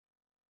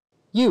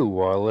You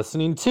are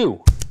listening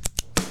to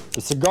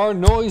the Cigar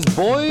Noise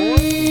Boys.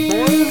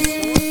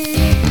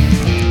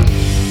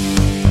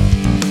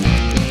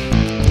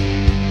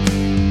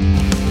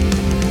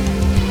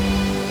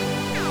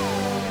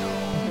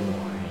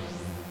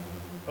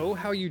 Oh,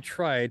 how you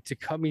tried to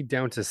cut me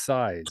down to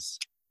size,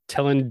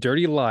 telling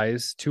dirty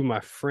lies to my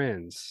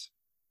friends.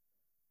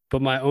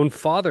 But my own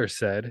father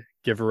said,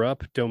 give her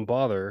up, don't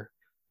bother.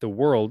 The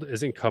world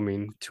isn't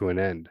coming to an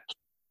end.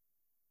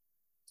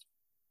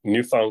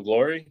 Newfound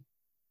Glory?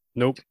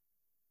 Nope.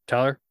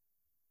 Tyler?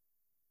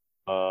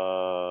 I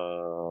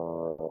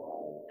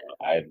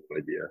have no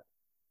idea.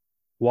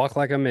 Walk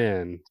Like a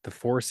Man, The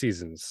Four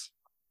Seasons.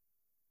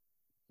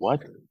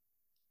 What?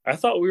 I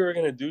thought we were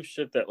gonna do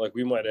shit that like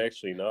we might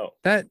actually know.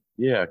 That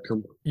Yeah,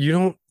 you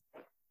don't.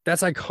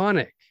 That's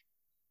iconic.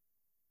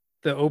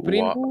 The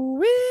opening.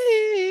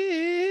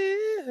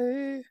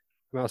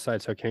 I'm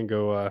outside, so I can't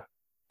go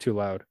too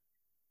loud.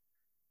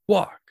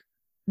 Walk.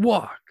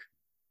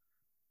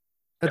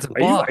 That's a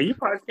bop. Are you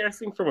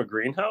podcasting from a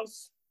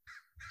greenhouse?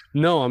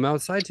 No, I'm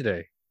outside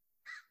today.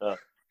 Uh,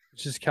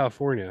 It's just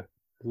California.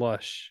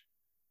 Lush.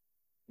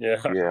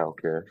 yeah. Yeah,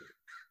 okay.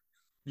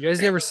 You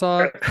guys never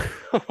saw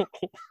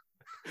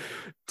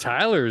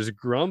Tyler's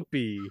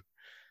grumpy.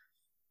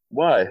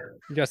 Why?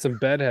 You got some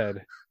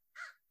bedhead.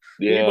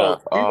 Yeah.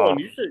 T-Bone,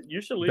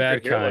 you should leave your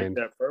bad hair kind. like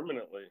that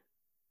permanently.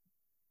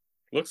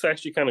 Looks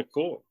actually kind of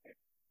cool.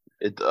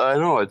 I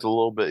know it's a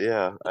little bit.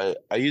 Yeah,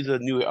 I use a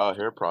new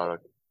hair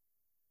product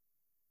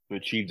to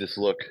achieve this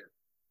look.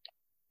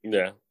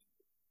 Yeah.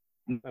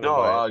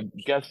 No,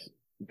 guess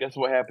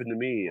what happened to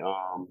me?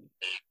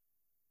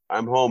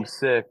 I'm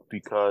homesick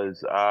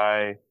because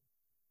I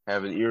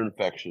have an ear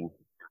infection.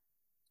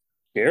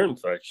 Ear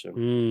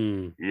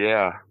infection.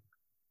 Yeah.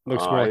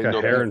 Looks more like a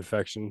hair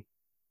infection.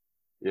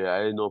 Yeah, I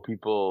didn't know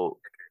people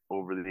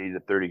over the age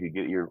of 30 could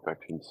get ear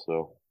infections.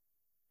 So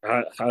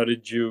How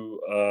did you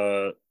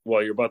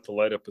well, you're about to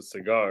light up a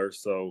cigar,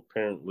 so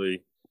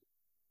apparently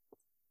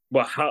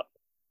well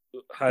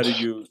how did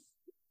you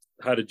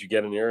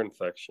get an ear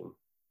infection?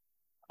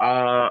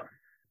 I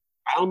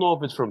don't know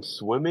if it's from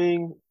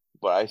swimming,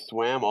 but I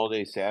swam all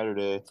day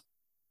Saturday.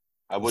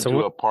 I went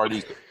to a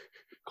party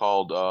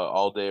called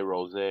All Day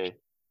Rosé.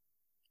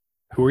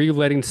 Who are you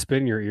letting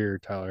spin your ear,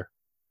 Tyler?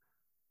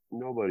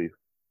 Nobody.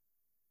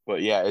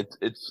 But yeah,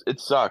 it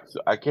sucks.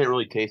 I can't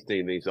really taste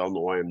anything, so I don't know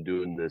why I'm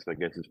doing this. I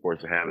guess it's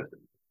forced to habit.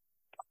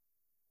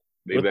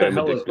 Maybe what the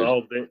hell is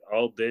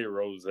all day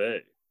rosé?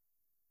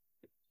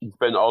 You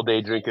spend all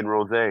day drinking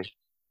rosé.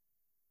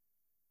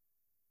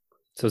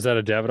 So is that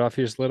a Davidoff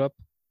you just lit up?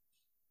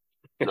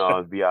 No,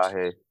 it's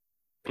Viaje.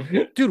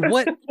 Dude,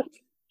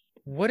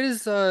 what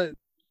is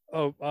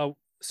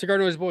Cigar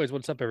Noise Boys?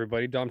 What's up,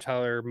 everybody? Dom,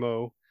 Tyler,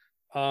 Mo.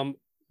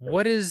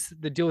 What is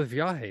the deal with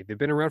Viaje? They've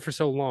been around for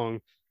so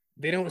long.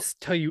 They don't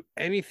tell you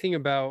anything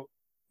about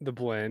the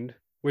blend,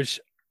 which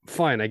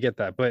fine, I get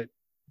that, but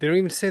they don't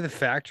even say the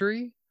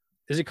factory.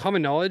 Is it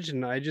common knowledge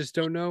and I just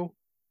don't know?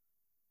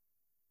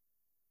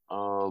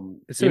 You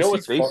know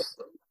what's fun?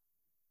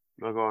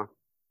 No, go on.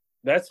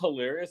 That's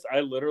hilarious.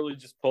 I literally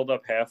just pulled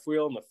up Half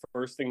Wheel, and the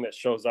first thing that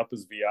shows up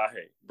is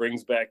Viaje.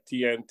 Brings back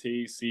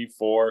TNT,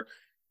 C4,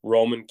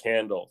 Roman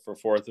Candle for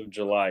 4th of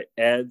July.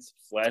 Adds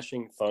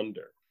Flashing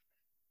Thunder.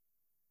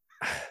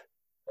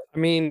 I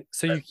mean,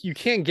 so you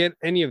can't get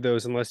any of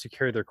those unless you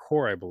carry their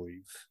core, I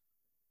believe.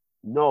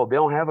 No, they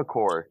don't have a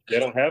core. They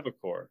don't have a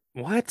core.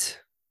 What?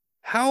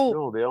 How?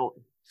 No, they don't.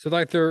 So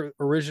like their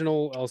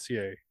original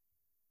LCA.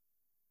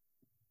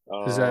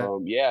 Is that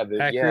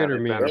accurate or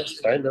mean?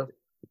 Kind of.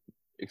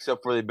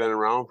 Except for they've been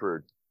around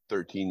for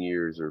 13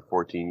 years or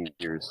 14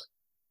 years.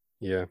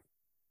 Yeah.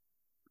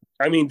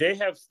 I mean, they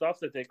have stuff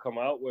that they come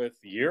out with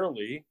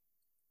yearly.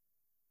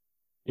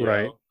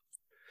 Right. Know?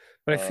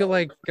 But I feel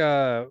like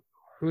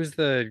who's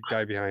the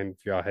guy behind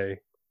Viaje?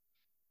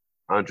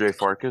 Andre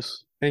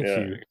Farkas. Thank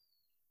you.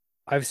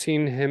 I've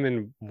seen him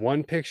in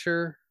one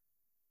picture.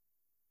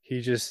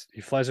 He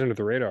flies under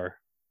the radar.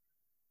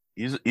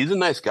 He's a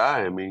nice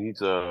guy. I mean,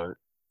 he's I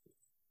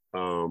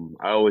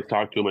always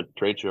talk to him at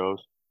trade shows.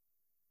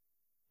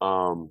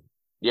 Most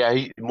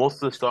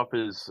of the stuff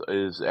is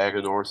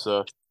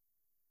Aganorsa,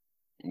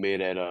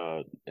 made at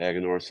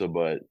Aganorsa,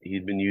 but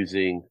he's been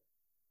using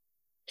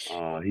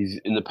he's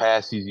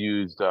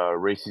used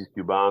Races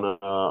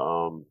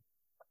Cubana,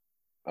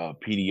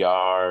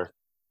 PDR,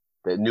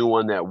 that new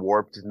one that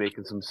Warped is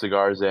making some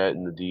cigars at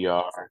in the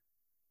DR.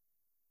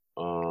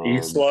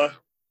 Isla?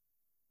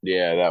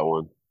 Yeah, that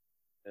one.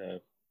 Yeah.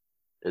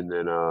 And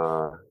then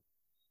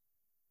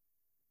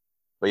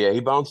but yeah, he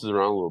bounces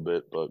around a little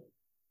bit, but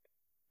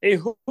hey,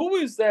 who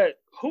was that?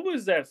 Who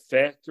was that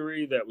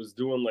factory that was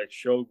doing like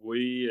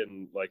Shogui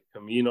and like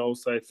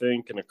Caminos, I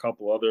think, and a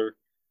couple other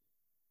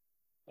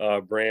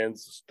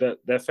brands?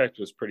 That factory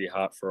was pretty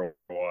hot for a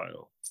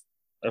while.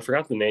 I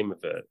forgot the name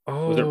of it.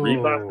 Oh. Was it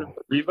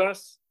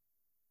Rivas?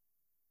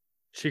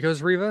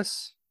 Chico's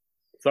Rivas?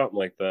 Something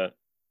like that.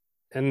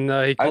 And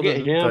he called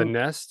it the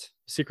Nest,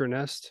 Secret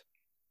Nest.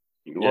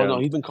 Well, no,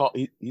 he's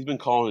been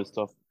calling his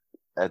stuff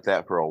at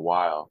that for a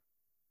while.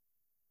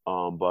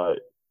 But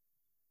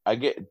I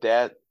get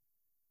that.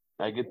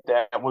 I get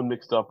that one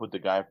mixed up with the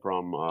guy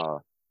from.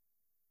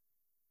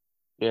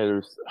 Yeah,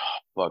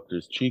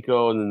 there's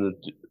Chico, and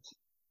then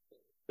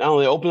now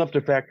they opened up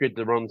their factory at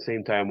around the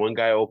same time. One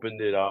guy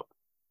opened it up.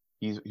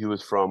 He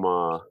was from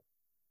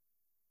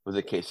was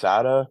it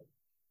Quesada?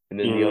 And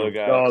then the other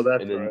guy, Oh,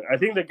 that's and then right. I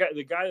think the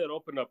guy that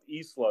opened up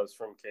Isla is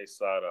from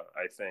Quesada,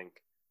 I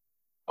think.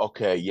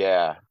 okay,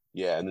 yeah,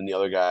 and then the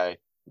other guy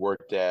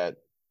worked at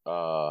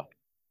the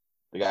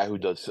guy who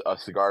does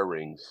cigar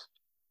rings.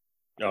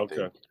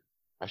 Okay.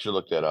 I should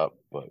look that up,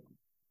 but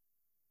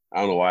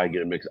I don't know why I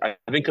get it mixed. I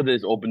think because they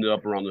just opened it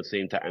up around the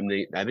same time.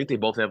 I think they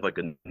both have like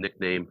a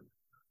nickname.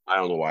 I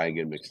don't know why I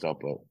get mixed up,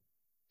 but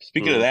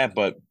speaking of that,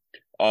 but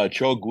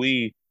Cho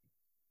Gui,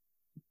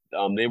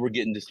 they were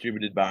getting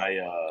distributed by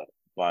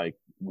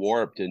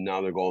Warped, and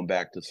now they're going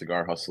back to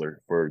Cigar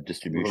Hustler for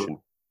distribution.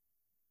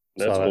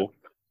 That's cool.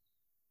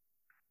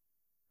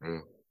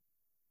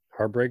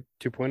 Heartbreak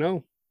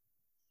 2.0.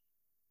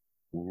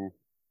 Mm-hmm.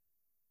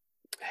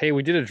 Hey,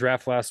 we did a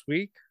draft last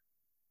week.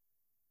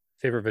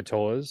 Favorite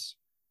Vitolas.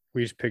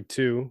 We each picked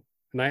 2,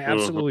 and I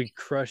absolutely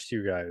crushed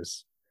you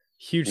guys.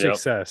 Huge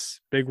success.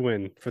 Big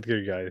win for the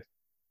good guys.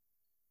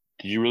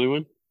 Did you really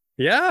win?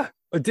 Yeah.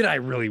 Did I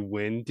really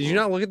win? Did you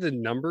not look at the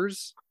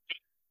numbers?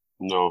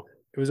 No.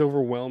 It was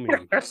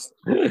overwhelming.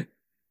 You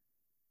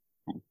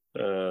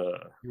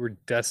were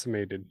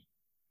decimated.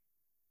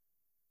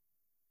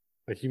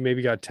 Like you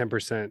maybe got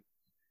 10%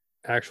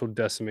 actual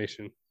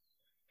decimation.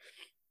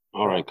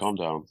 All right, calm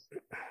down.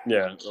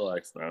 Yeah,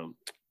 relax down.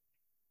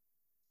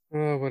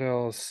 Oh, what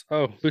else?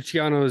 Oh,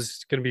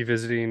 Luciano's going to be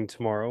visiting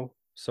tomorrow.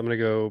 So I'm going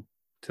to go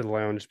to the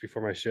lounge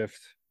before my shift.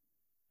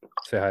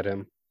 Say hi to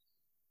him.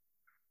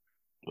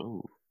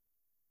 Oh.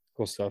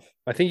 Cool stuff.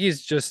 I think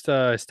he's just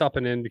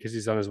stopping in because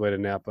he's on his way to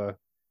Napa.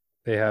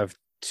 They have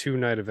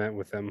 2-night event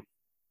with him.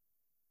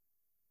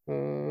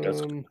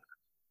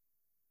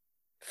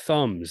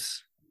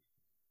 Thumbs.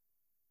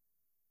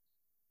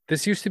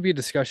 This used to be a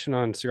discussion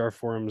on cigar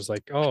forums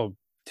like, oh,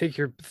 take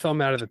your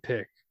thumb out of the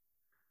pick.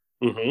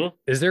 Mm-hmm.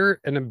 Is there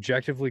an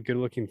objectively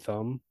good-looking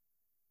thumb?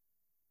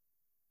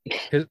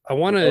 Because I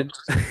want to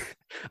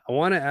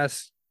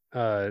ask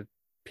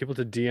people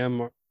to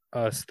DM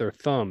us their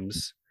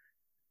thumbs,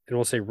 and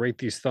we'll say rate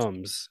these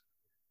thumbs,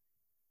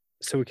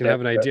 so we can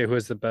have an idea who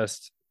has the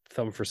best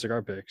thumb for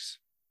cigar picks.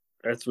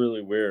 That's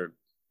really weird.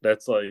 We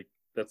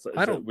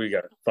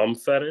got a thumb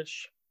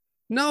fetish.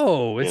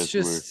 No, it's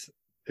just weird.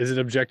 Is it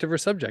objective or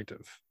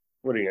subjective?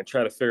 What are you gonna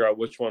try to figure out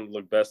which one would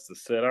look best to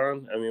sit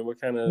on? I mean,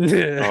 what kind of?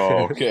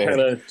 Oh, okay.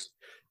 Kind of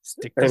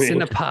stick this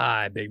in a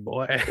pie, big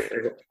boy. I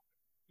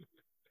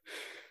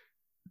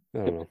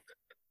don't know.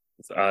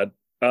 It's odd.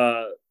 Do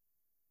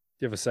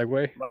you have a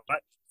segue?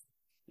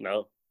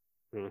 No.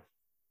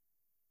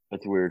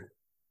 That's weird.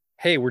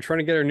 Hey, we're trying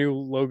to get our new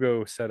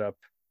logo set up.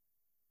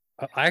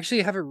 I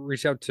actually haven't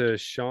reached out to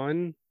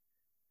Sean.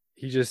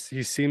 He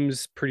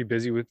seems pretty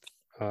busy with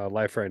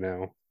life right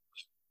now.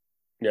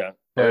 Yeah.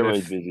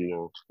 Everybody's busy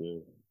now.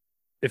 Yeah.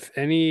 If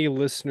any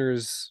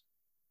listeners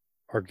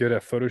are good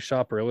at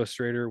Photoshop or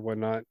Illustrator,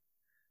 whatnot,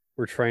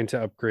 we're trying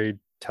to upgrade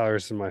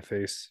Tyler's and my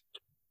face.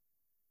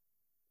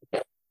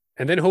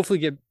 And then hopefully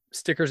get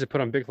stickers to put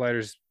on Bic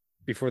lighters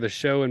before the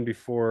show and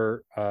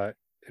before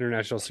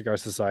International Cigar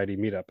Society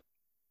meetup.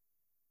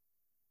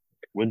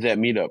 When's that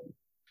meetup?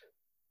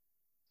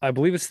 I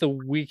believe it's the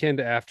weekend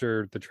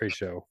after the trade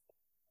show.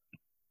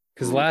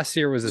 Because last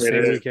year was the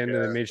same weekend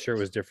and they made sure it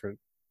was different.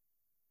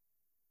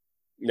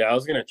 Yeah, I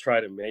was gonna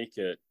try to make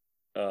it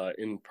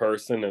in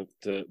person,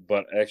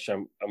 but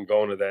actually I'm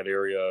going to that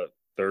area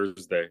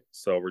Thursday.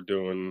 So we're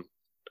doing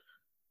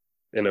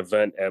an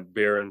event at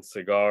Beer and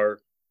Cigar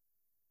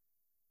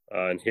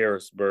in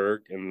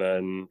Harrisburg, and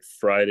then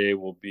Friday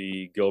will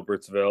be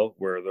Gilbertsville,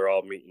 where they're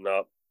all meeting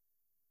up,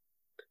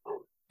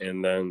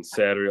 and then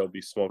Saturday will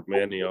be Smoke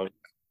Manioc.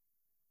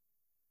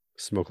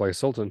 Smoke like a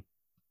sultan.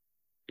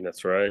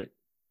 That's right.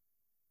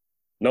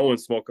 No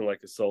one's smoking like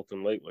a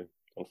sultan lately,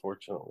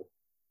 unfortunately.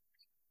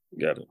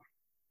 Gotta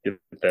get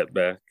that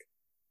back.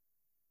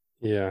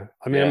 Yeah,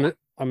 I mean,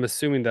 I'm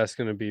assuming that's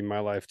going to be my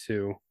life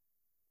too,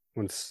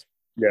 once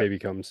baby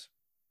comes.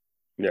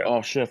 Yeah.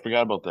 Oh shit, I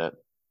forgot about that.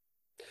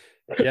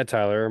 Yeah,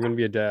 Tyler, I'm going to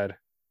be a dad.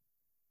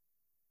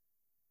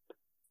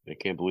 I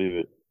can't believe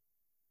it.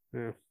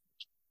 Yeah.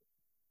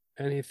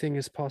 Anything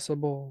is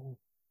possible.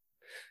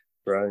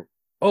 Right.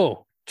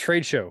 Oh,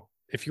 trade show.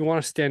 If you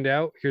want to stand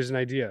out, here's an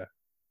idea.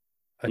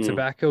 A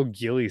tobacco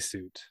ghillie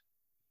suit.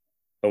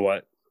 A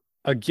what?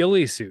 A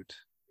ghillie suit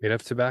made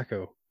of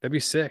tobacco. That'd be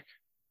sick.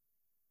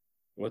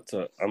 I'm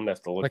gonna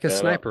have to look like a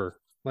sniper. Up.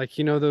 Like,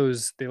 you know,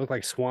 those, they look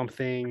like Swamp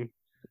Thing.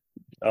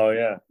 Oh,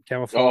 yeah.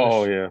 Camouflage.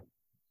 Oh, yeah.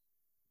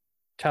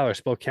 Tyler,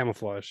 spell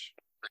camouflage.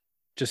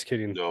 Just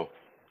kidding. No.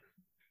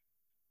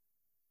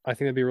 I think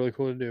that'd be really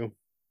cool to do.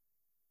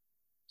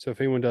 So if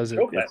anyone does it.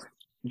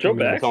 Joe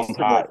Bax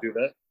might do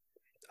that.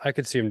 I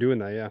could see him doing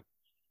that, yeah.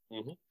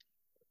 Mm-hmm.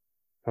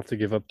 I'll have to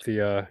give up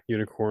the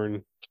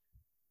unicorn.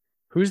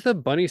 Who's the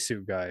bunny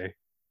suit guy?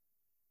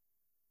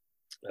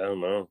 I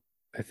don't know.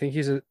 I think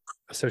he's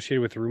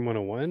associated with Room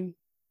 101.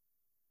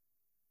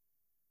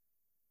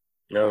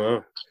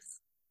 Uh-huh.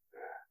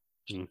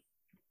 Hmm.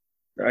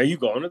 Are you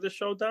going to the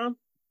show, Dom?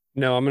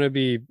 No, I'm gonna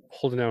be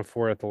holding down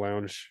four at the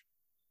lounge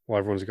while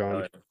everyone's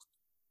gone. Oh,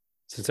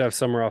 Since I have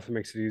summer off, it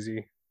makes it easy.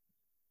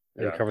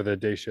 I can yeah. cover the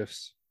day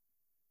shifts.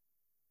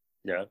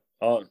 Yeah.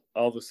 All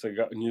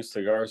the new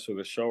cigars for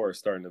the show are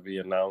starting to be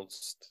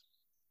announced.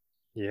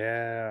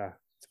 Yeah,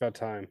 it's about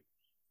time.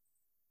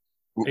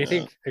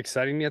 Anything Yeah.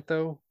 exciting yet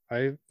though?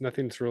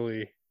 Nothing's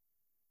really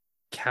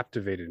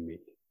captivated me.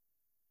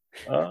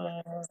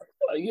 Uh,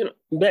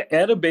 the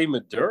Atabey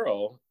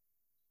Maduro,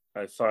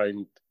 I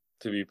find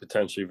to be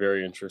potentially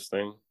very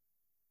interesting.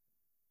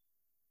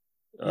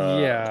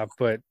 Yeah,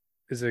 but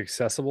is it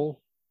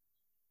accessible?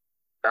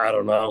 I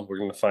don't know. We're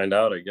gonna find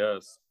out, I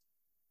guess.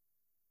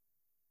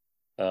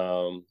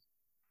 Um,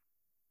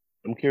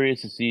 I'm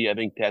curious to see. I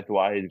think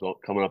Tatuaje is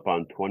coming up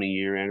on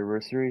 20-year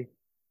anniversary.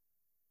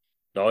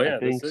 oh I yeah,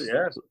 think.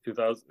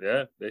 2000.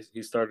 Yeah,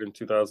 he started in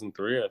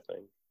 2003, I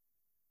think.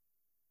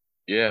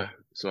 Yeah,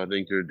 so I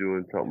think they're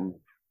doing something.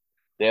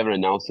 They haven't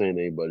announced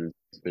anything, but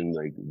it's been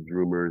like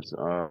rumors.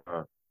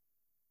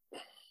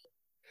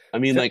 I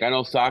mean, Fe- like I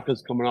know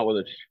Sokka's coming out with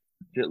a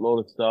shitload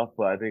of stuff,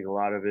 but I think a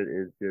lot of it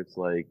is just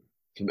like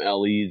some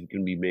LEs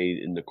can be made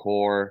in the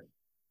core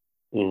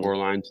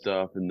line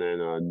stuff, and then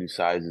new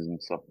sizes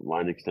and stuff,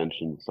 line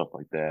extensions, stuff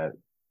like that.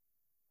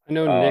 I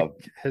know Uh,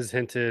 Nick has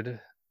hinted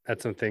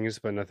at some things,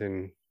 but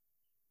nothing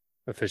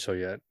official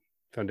yet.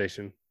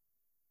 Foundation.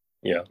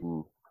 Yeah.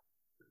 mm,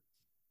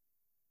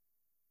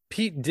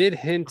 Pete did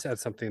hint at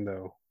something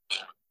though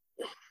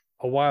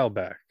a while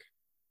back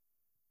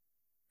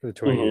for the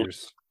 20 Mhm.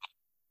 years.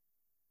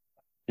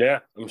 Yeah,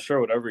 I'm sure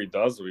whatever he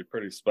does will be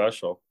pretty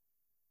special.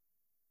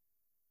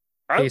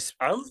 Hey,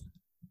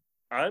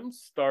 I'm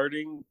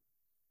starting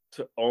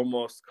to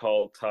almost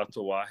call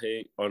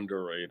Tatuaje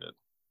underrated.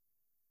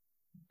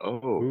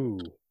 oh, ooh,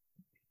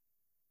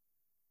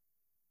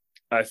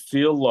 I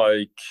feel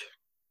like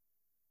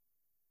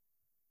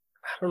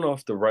I don't know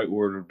if the right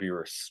word would be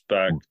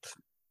respect,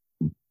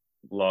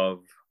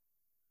 love.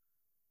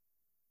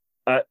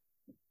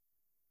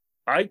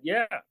 I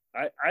yeah,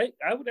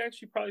 I would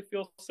actually probably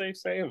feel safe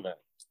saying that.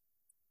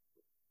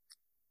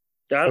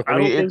 I I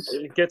mean don't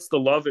think it gets the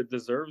love it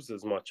deserves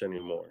as much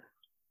anymore.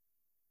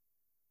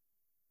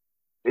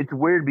 it's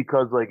weird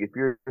because like if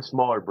you're a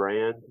smaller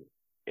brand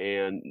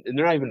and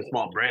they're not even a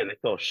small brand, they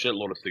sell a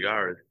shitload of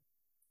cigars.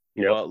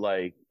 Yep. But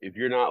like if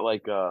you're not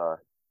like um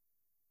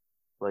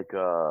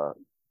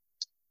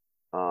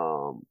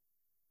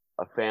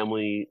a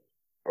family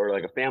or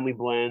like a family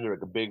blend or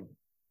like a big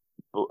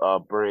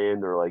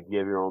brand or like you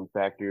have your own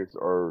factories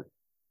or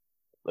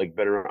like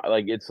better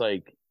like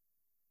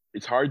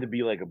it's hard to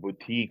be like a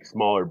boutique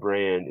smaller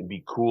brand and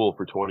be cool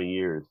for 20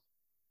 years.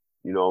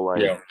 You know,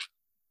 Yeah.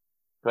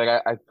 like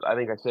I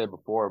think I said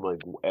before, I'm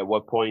like, at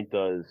what point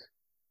does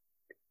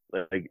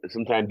like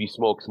sometimes you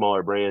smoke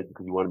smaller brands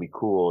because you want to be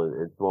cool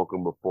and smoke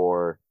them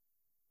before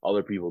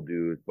other people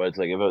do. But it's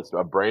like if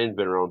a brand's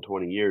been around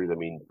 20 years, I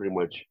mean, pretty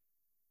much,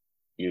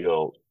 you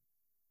know,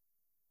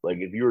 like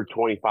if you were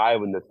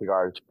 25 when the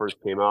cigars first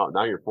came out,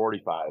 now you're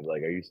 45.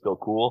 Like, are you still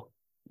cool?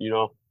 You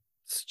know?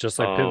 it's just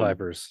like Pit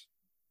Vipers.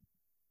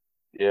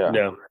 Yeah.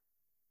 Yeah.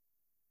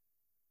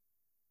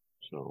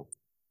 So,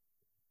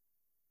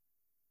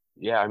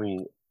 yeah, I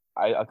mean,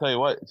 I'll tell you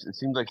what, it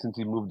seems like since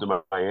he moved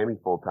to Miami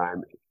full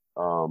time,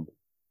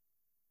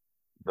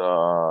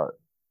 the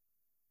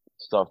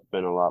stuff's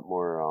been a lot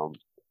more,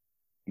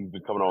 he's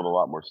been coming out with a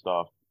lot more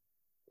stuff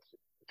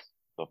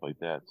like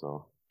that.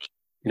 So,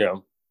 Yeah.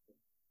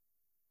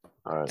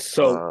 all right.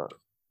 So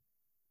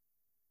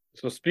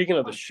speaking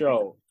of the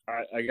show,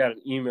 I got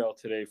an email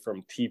today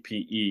from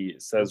TPE.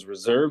 It says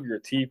reserve your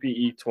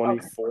TPE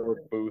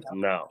 24 booth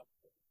now.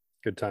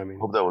 Good timing.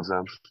 Hope that was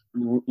them.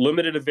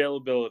 Limited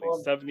availability,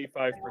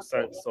 75%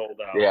 sold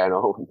out. Yeah, I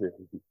know.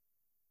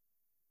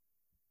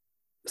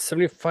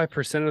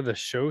 75% of the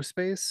show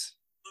space?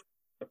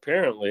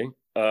 Apparently.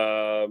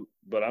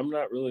 But I'm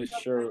not really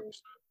sure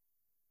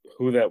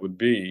who that would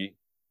be.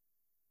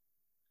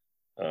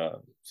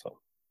 So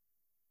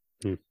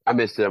I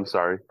missed it. I'm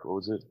sorry. What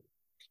was it?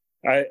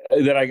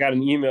 I got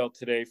an email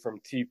today from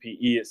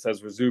TPE. It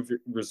says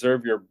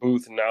reserve your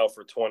booth now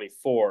for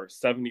 24,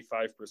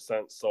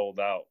 75% sold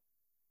out.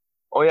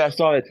 Oh yeah, I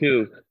saw it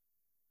too.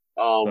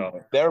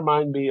 So, That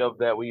reminds me of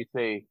that when you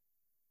say,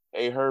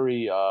 "Hey,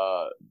 hurry!"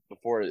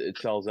 Before it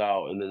sells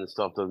out, and then the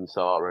stuff doesn't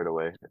sell out right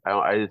away.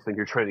 I just think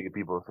you're trying to get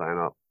people to sign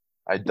up.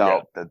 I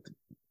doubt that.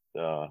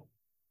 Uh,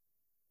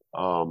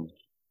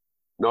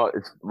 no,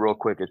 it's real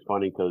quick. It's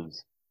funny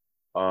because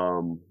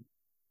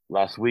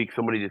last week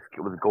somebody just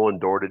was going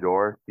door to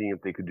door seeing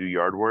if they could do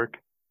yard work,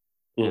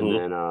 and mhm.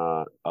 then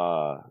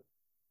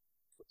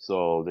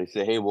so they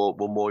say, "Hey, we'll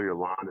mow your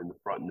lawn in the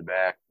front and the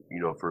back,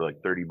 for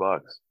like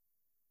 $30."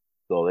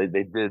 So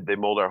they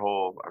mowed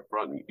our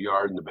front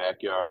yard and the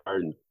backyard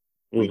and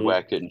weed Mhm.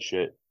 whacked it and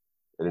shit.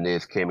 And then they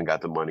just came and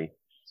got the money.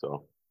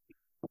 So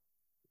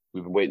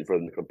we've been waiting for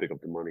them to come pick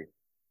up the money.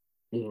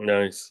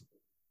 Nice.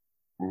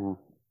 Mm-hmm.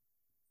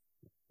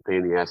 Pain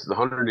in the ass. It's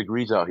 100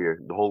 degrees out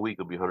here. The whole week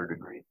will be 100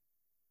 degrees.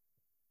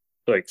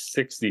 Like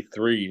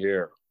 63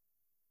 here.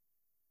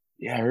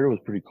 Yeah, I heard it was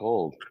pretty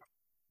cold.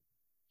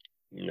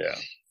 Yeah.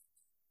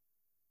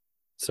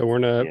 So we're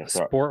in a Yeah,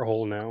 sorry. sport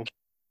hole now.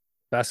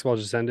 Basketball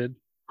just ended.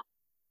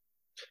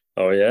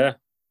 Oh yeah.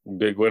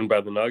 Big win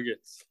by the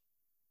Nuggets.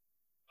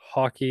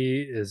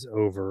 Hockey is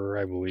over,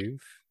 I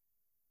believe.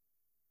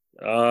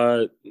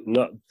 No,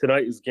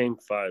 tonight is game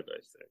 5, I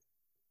think.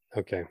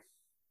 Okay.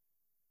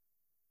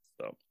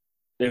 So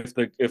if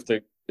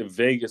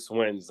Vegas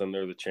wins, then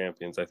they're the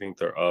champions. I think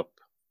they're up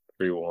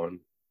 3-1.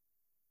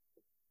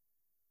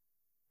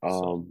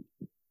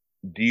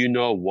 Do you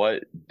know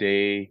what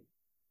day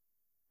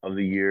of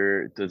the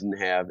year doesn't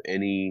have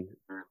any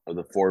of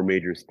the 4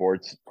 major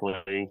sports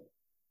playing?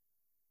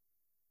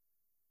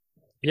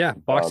 Yeah,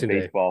 Boxing Day.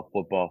 Baseball,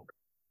 football.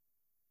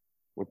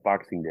 What's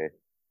Boxing Day?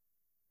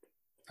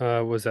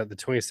 Was that the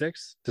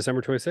 26th?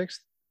 December 26th?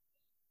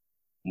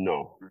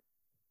 No.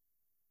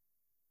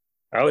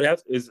 I would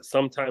have. Is it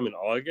sometime in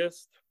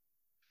August?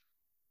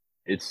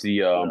 It's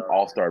the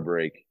All-Star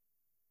break.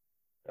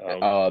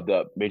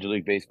 The Major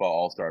League Baseball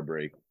All-Star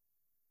break.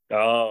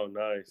 Oh,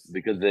 nice.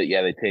 Because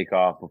they take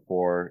off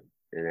before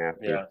and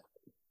after.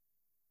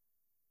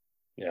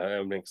 Yeah,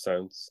 that makes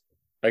sense.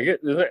 Is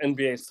there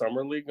NBA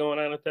Summer League going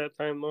on at that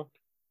time though?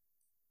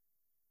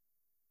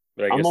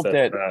 But I guess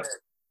that's not.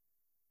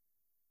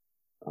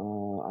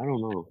 I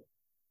don't know.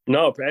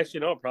 No,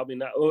 actually, no, probably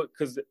not. Oh,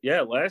 because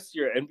last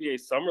year NBA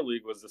Summer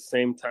League was the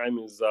same time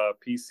as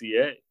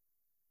PCA,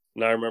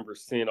 and I remember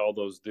seeing all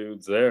those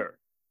dudes there.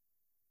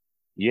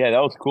 Yeah,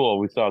 that was cool.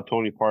 We saw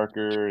Tony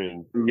Parker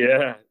and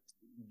JaVale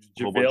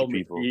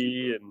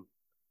McGee and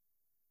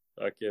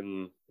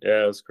fucking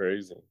it was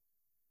crazy.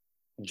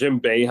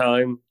 Jim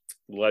Boeheim,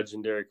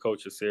 legendary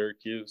coach of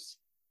Syracuse.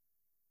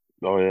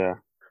 Oh yeah.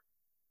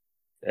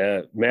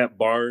 Yeah, Matt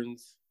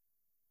Barnes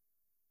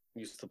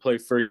used to play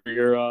for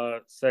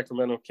your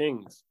Sacramento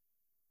Kings.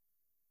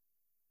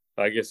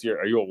 I guess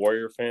are you a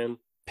Warrior fan?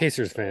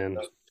 Pacers fan.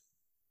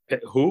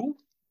 Who?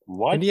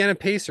 What? Indiana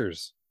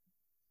Pacers.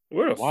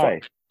 Where the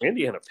fuck?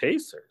 Indiana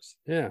Pacers.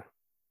 Yeah.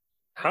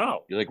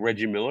 How? You like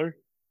Reggie Miller?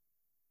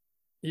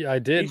 Yeah, I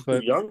did. He's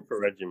but too young for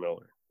Reggie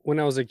Miller. When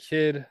I was a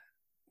kid,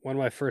 one of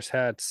my first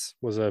hats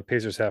was a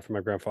Pacers hat from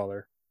my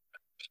grandfather.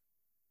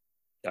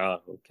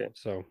 Ah, okay.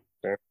 So,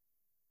 fair.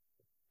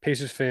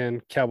 Pacers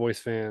fan, Cowboys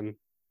fan.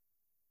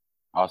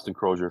 Austin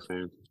Crozier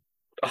fan.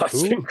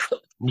 Austin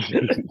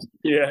Crozier.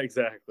 Yeah,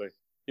 exactly.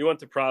 He went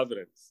to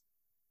Providence.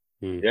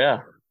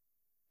 Yeah.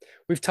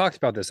 We've talked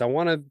about this. I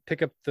want to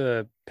pick up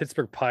the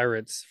Pittsburgh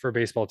Pirates for a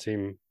baseball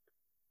team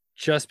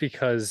just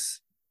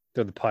because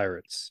they're the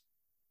Pirates.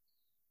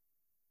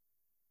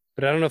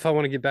 But I don't know if I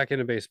want to get back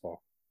into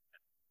baseball.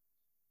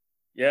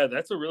 Yeah,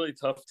 that's a really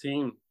tough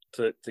team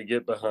to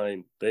get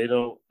behind. They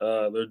don't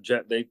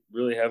they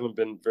really haven't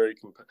been very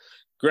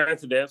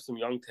granted they have some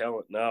young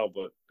talent now,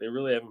 but they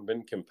really haven't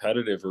been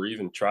competitive or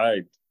even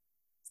tried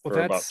for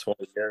about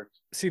 20 years.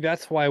 See,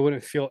 that's why I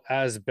wouldn't feel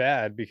as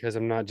bad because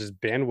I'm not just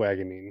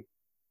bandwagoning.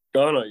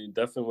 No, you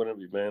definitely wouldn't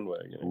be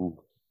bandwagoning. Ooh.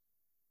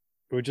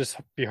 It would just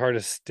be hard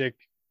to stick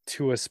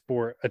to a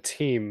sport, a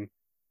team,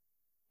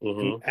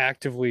 and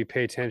actively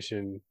pay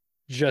attention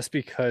just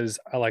because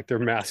I like their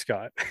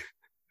mascot.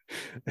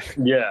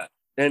 Yeah.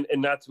 And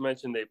not to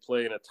mention they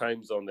play in a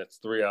time zone that's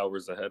 3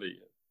 hours ahead of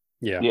you.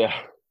 Yeah.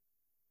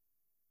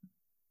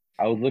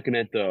 I was looking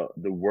at the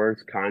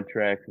worst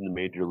contract in the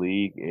major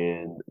league,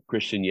 and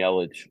Christian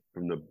Yelich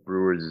from the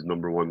Brewers is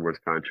number 1 worst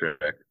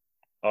contract.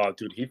 Oh,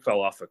 dude, he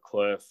fell off a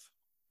cliff.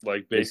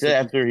 Like basically, they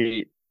said after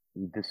he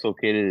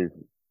dislocated his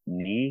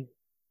knee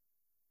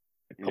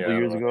a couple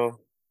years ago,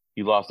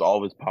 he lost all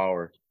of his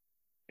power.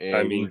 And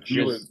I mean,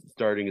 he was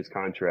starting his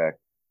contract.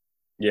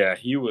 Yeah,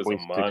 he was a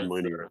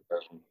monster.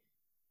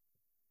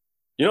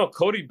 You know,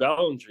 Cody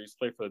Bellinger used to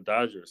play for the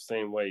Dodgers,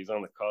 same way. He's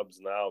on the Cubs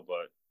now,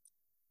 but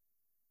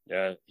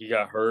yeah, he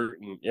got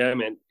hurt. And yeah,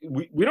 man,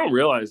 we don't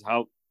realize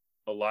how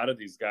a lot of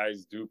these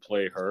guys do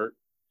play hurt.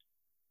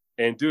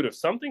 And dude, if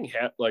something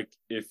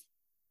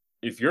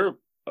if you're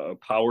a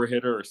power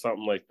hitter or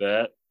something like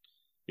that,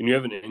 and you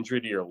have an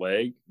injury to your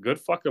leg, good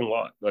fucking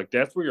luck. Like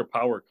that's where your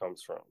power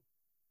comes from.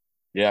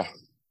 Yeah.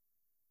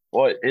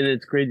 Well, and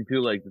it's crazy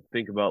too, like to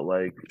think about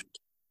like,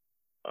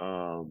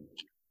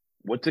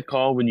 what's it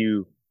called when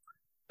you?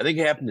 I think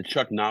it happened to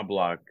Chuck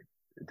Knobloch.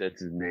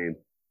 That's his name.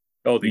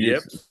 Oh, the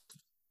Yips.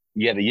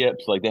 Yeah, the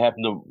Yips. Like they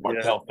happened to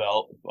Markel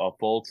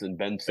Fultz and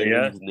Ben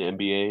Simmons in the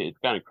NBA. It's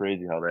kind of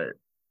crazy how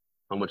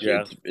much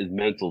is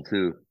mental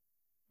too.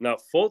 Now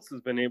Fultz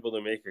has been able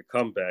to make a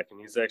comeback,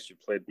 and he's actually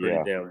played pretty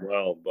damn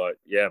well. But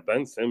yeah,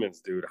 Ben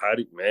Simmons, dude,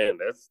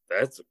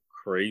 that's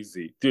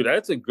crazy, dude.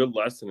 That's a good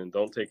lesson, and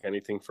don't take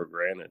anything for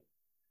granted.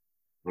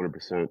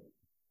 100%.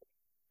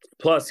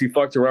 Plus, he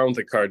fucked around with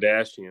the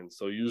Kardashians,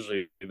 so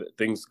usually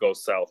things go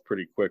south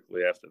pretty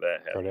quickly after that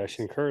happens.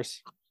 Kardashian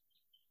curse.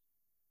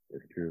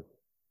 That's true.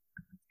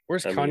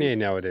 Where's Kanye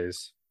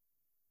nowadays?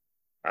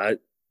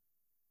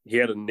 He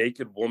had a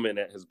naked woman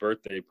at his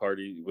birthday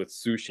party with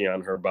sushi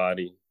on her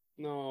body.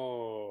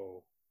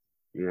 No.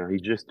 Yeah, he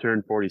just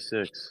turned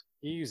 46.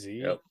 Easy.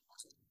 Yep.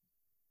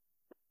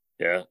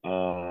 Yeah.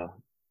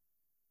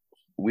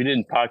 We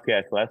didn't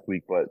podcast last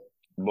week, but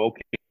Mo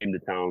came to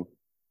town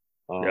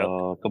Yep.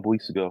 a couple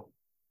weeks ago.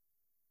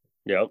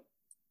 Yep.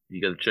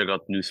 You got to check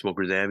out the new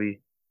Smokers Abbey.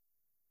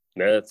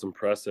 That's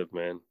impressive,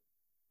 man.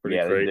 Pretty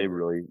Yeah, crazy. they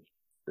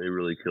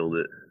really killed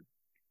it.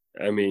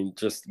 I mean,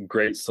 just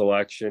great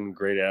selection,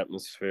 great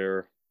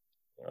atmosphere.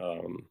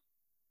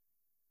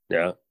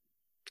 Yeah.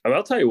 I mean,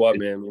 I'll tell you what,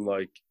 man. I mean,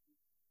 like,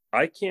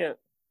 I can't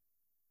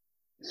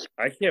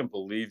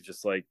believe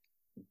just like,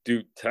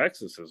 dude,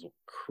 Texas is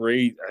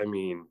crazy. I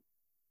mean,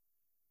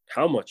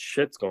 how much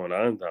shit's going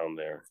on down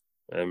there?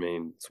 I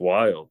mean, it's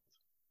wild.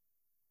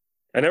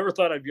 I never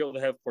thought I'd be able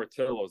to have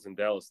Portillo's in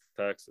Dallas,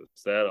 Texas.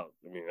 I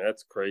mean,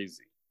 that's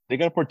crazy. They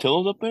got a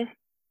Portillo's up there?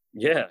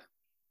 Yeah.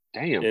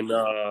 Damn.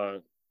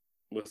 And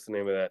what's the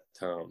name of that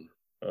town?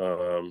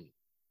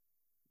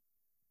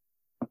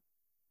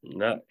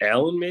 Not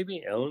Allen,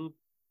 maybe Allen.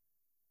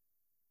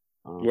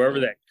 Okay. Wherever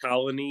that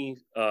Colony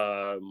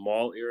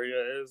mall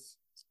area is.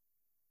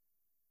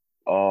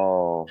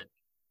 Oh,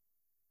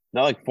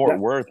 not like Fort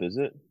Worth, is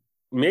it?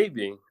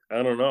 Maybe.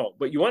 I don't know.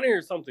 But you want to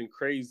hear something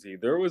crazy?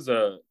 There was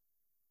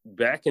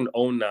back in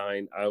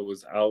 2009, I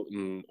was out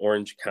in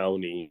Orange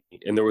County,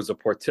 and there was a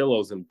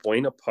Portillo's in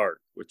Buena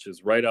Park, which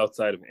is right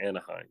outside of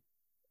Anaheim.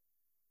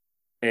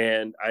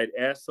 And I'd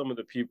asked some of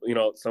the people,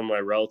 some of my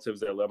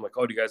relatives that live, I'm like,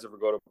 oh, do you guys ever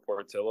go to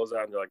Portillo's?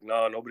 And they're like,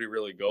 no, nobody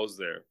really goes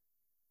there.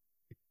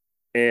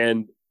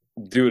 And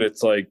dude,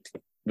 it's like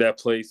that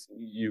place,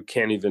 you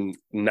can't even,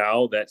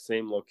 now that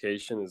same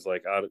location is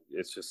like out,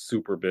 it's just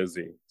super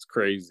busy. It's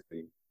crazy.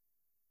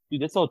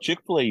 Dude, that's how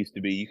Chick-fil-A used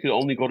to be. You could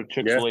only go to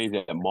Chick-fil-A's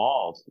at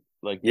malls.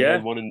 Like they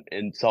had one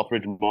in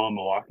Southridge Mall in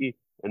Milwaukee,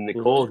 and they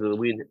closed, and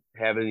we didn't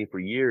have any for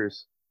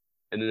years.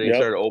 And then they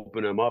started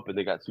opening them up, and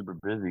they got super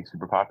busy,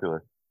 super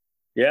popular.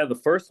 Yeah, the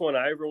first one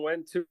I ever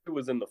went to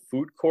was in the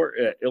food court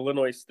at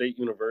Illinois State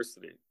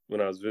University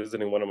when I was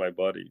visiting one of my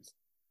buddies.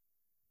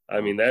 I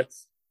mean,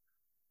 it's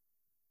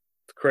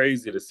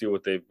crazy to see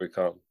what they've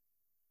become.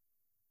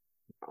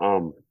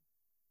 So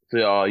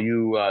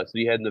you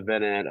had an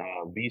event at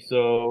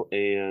Viso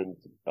and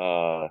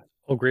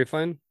Old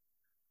Grapevine?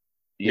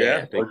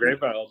 Yeah, Old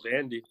Grapevine, Old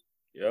Dandy.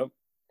 Yep.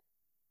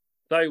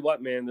 Tell you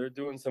what, man, they're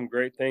doing some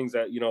great things.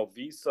 That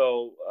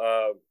Viso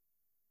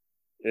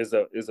is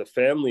a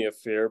family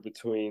affair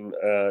between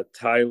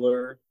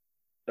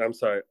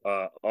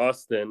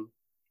Austin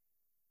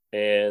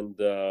and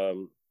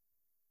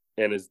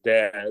his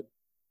dad.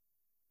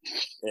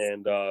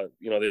 And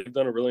they've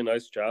done a really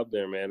nice job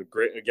there, man.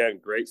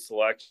 Great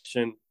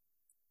selection.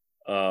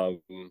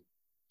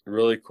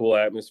 Really cool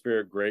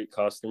atmosphere, great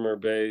customer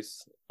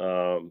base.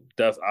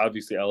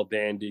 Obviously El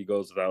Dandy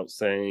goes without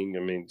saying. I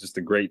mean, just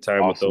a great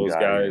time awesome with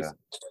those guys.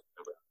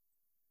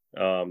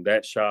 Yeah.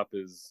 That shop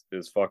is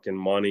fucking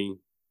money.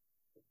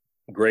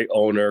 Great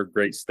owner,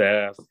 great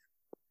staff,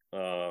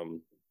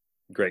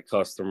 great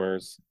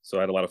customers. So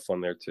I had a lot of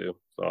fun there too.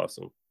 It's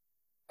awesome.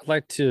 I'd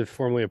like to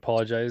formally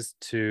apologize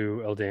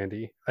to El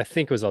Dandy. I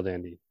think it was El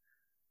Dandy.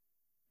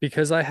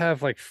 Because I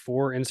have like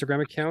 4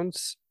 Instagram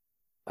accounts,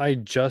 I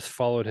just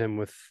followed him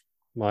with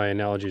my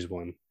analogies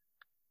one.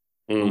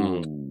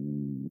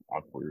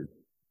 Awkward.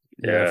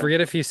 Yeah, I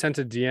forget if he sent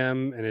a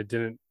DM and it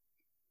didn't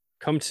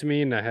come to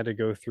me, and I had to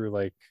go through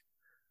like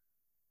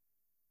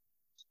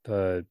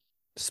the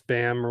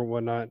spam or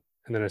whatnot,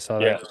 and then I saw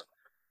that.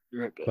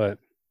 But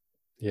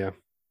yeah,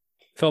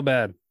 felt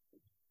bad.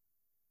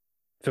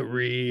 Felt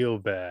real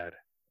bad.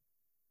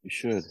 You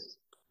should.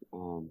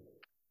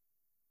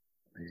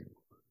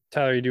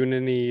 Tyler, you doing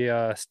any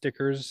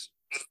stickers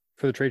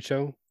for the trade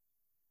show?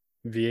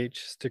 VH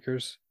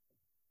stickers?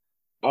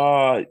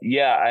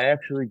 Yeah, I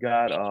actually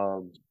got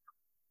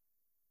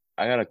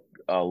I got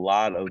a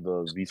lot of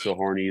the Viso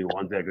Horny, the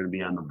ones that are going to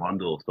be on the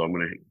bundle, so I'm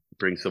going to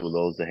bring some of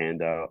those to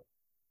hand out.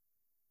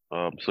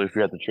 So if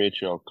you're at the trade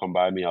show, come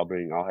by me. I'll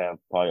have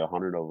probably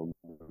 100 of them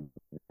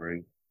to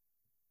bring.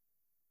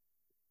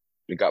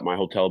 I got my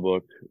hotel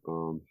book.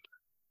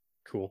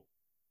 Cool.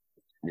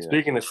 Yeah.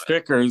 Speaking of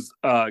stickers,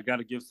 got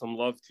to give some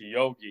love to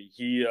Yogi.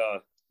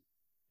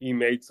 He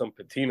made some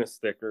patina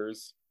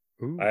stickers.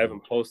 Ooh. I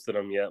haven't posted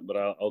them yet, but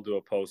I'll do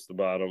a post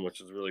about them,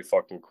 which is really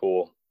fucking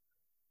cool.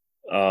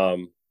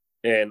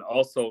 And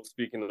also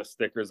speaking of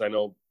stickers, I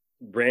know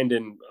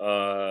Brandon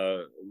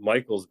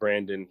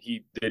Brandon,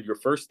 he did your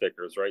first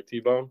stickers, right,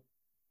 T-Bone?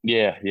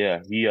 Yeah.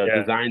 He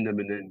designed them,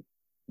 and then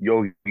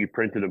Yogi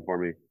printed them for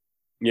me.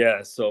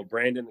 Yeah, so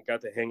Brandon, got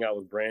to hang out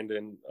with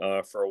Brandon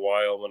for a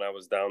while when I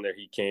was down there.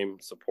 He came,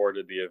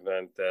 supported the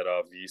event at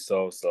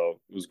Viso, so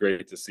it was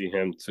great to see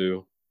him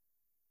too.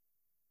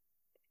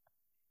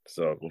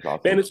 So,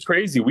 awesome. Man, it's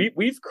crazy.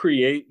 We've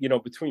created,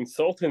 between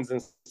Sultans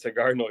and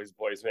Cigar Noise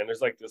Boys, man,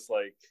 there's like this,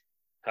 like,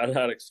 I don't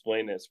know how to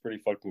explain it. It's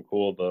pretty fucking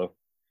cool, though.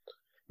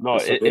 No,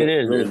 it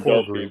is. Really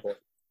dope people.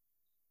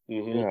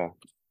 Mm-hmm. Yeah.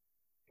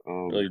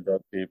 Really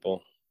dope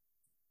people.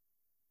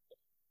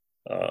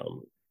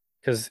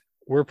 Because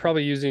we're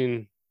probably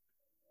using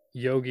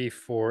Yogi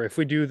for, if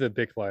we do the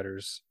Bic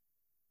lighters.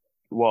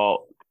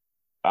 Well,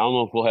 I don't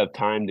know if we'll have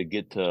time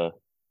because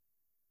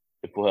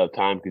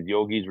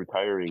Yogi's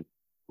retiring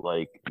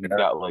Like he's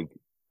got like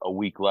a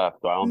week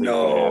left, so I don't think it's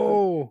gonna happen.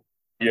 No.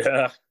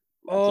 Yeah,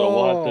 So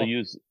we'll have to Oh.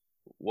 use.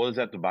 We'll just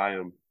have to buy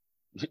him.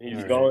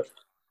 he's All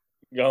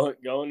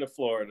going to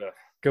Florida.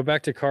 Go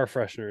back to car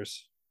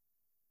fresheners.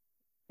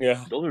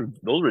 Yeah, Those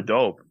are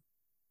dope.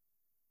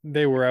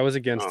 They were. I was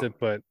against Oh. it,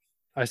 but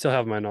I still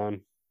have mine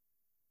on.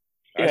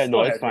 I Yeah,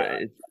 no, still it's have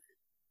fine.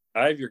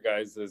 I have your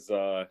guys'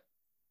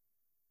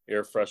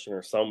 air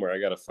freshener somewhere. I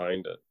gotta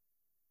find it.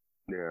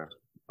 Yeah.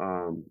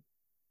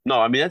 No,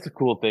 I mean that's a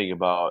cool thing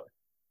about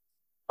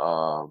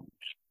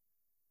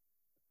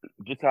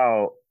just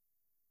how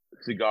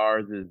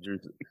cigars is.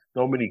 There's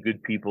so many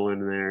good people in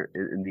there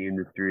in the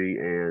industry,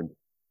 and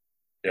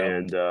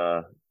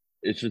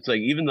it's just like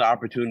even the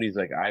opportunities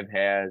like I've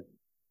had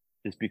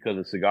just because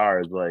of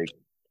cigars, like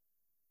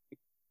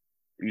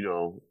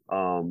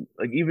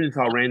like even just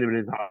how random it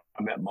is how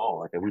I met Mo.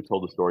 Like we've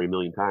told the story a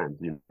million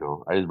times.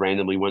 I just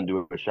randomly went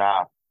to a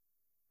shop,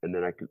 and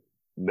then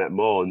met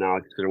Mo, and now I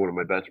consider one of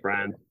my best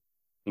friends.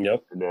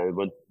 Yep. And then I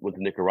went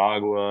to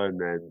Nicaragua, and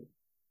then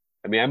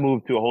I mean I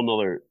moved to a whole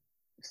nother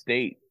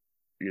state.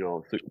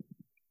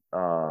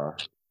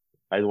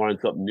 I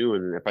wanted something new,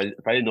 and if I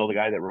didn't know the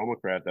guy at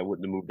Romacraft, I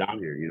wouldn't have moved down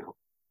here.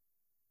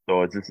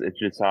 So it's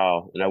just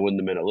how, and I wouldn't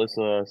have met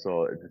Alyssa.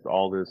 So it's just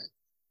all this.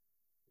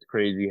 It's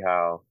crazy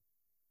how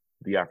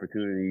the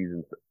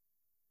opportunities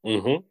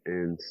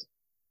and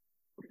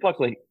fuck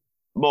like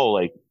Mo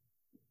like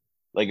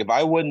if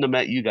I wouldn't have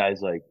met you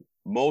guys, like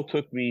Mo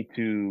took me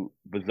to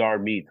Bazaar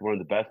Meats, one of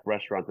the best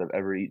restaurants I've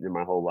ever eaten in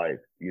my whole life.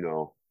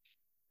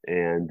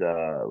 And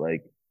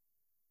like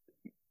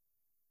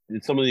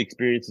some of the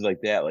experiences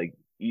like that, like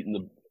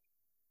eating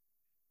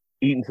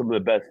some of the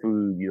best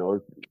food,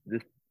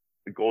 just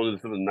going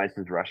to some of the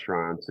nicest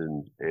restaurants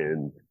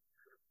and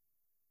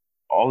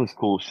all this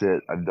cool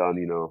shit I've done,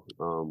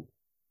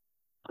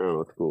 I don't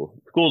know, it's cool.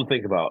 It's cool to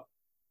think about.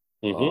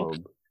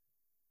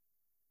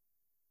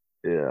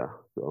 Yeah,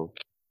 so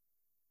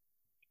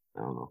I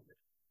don't know.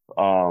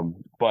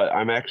 But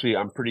I'm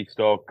pretty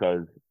stoked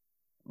because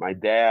my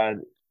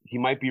dad, he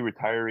might be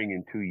retiring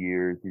in 2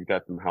 years. He's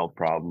got some health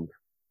problems.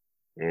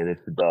 And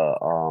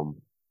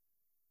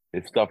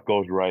if stuff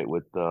goes right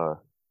with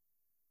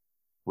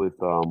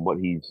what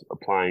he's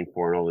applying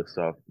for and all this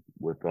stuff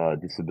with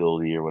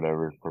disability or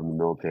whatever from the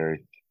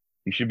military,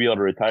 he should be able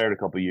to retire in a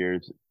couple of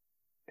years.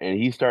 And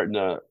he's starting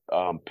to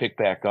pick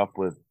back up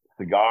with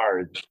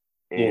cigars,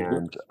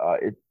 and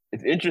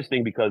it's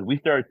interesting because we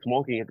started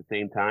smoking at the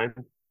same time,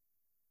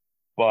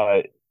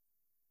 but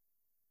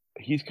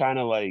he's kind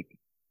of like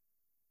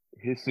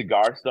his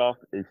cigar stuff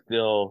is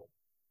still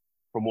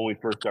from when we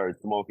first started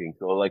smoking.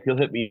 So like he'll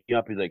hit me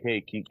up. He's like,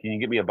 "Hey, can you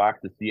get me a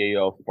box of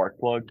CAO spark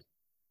plugs?"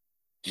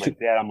 Like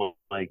that. I'm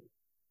like,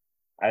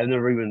 I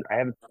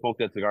haven't smoked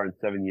that cigar in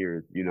 7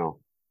 years,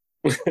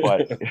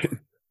 But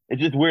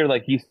it's just weird.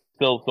 Like he's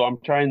still. So I'm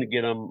trying to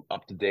get him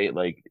up to date.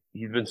 Like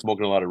he's been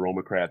smoking a lot of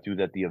Romacraft. He was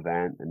at the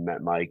event and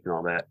met Mike and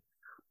all that.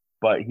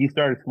 But he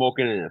started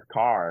smoking in his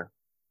car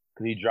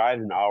because he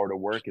drives an hour to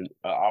work and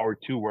an hour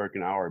to work,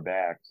 an hour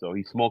back. So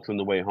he smokes on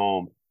the way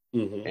home,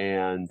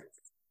 and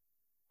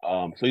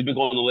so he's been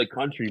going to Lake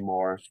Country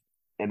more.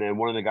 And then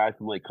one of the guys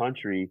from Lake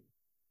Country,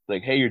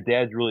 like, "Hey, your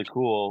dad's really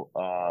cool.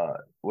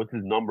 What's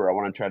his number? I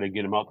want to try to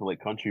get him out to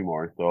Lake Country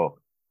more." So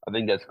I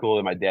think that's cool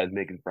that my dad's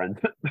making friends.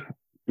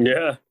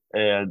 Yeah.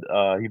 And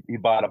he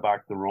bought a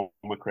box of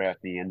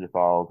Romacraft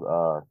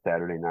Neanderthals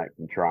Saturday night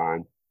from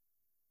Tron.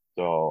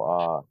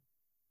 So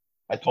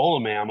I told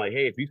him, man, I'm like,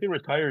 "Hey, if you can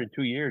retire in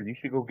 2 years, you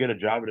should go get a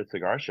job at a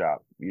cigar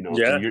shop.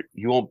 Yeah. So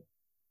you won't.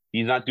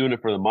 He's not doing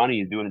it for the money.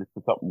 He's doing it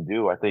for something to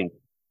do. I think.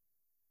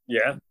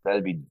 Yeah,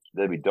 that'd be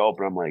dope."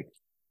 And I'm like,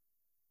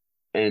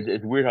 and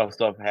it's weird how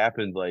stuff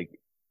happens. Like,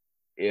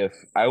 if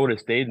I would have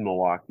stayed in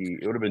Milwaukee,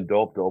 it would have been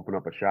dope to open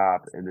up a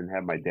shop and then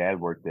have my dad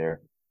work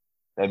there.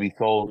 That'd be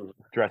so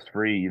stress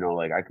free.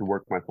 Like I could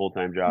work my full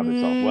time job at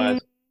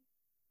Southwest.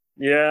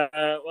 Yeah.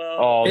 Well.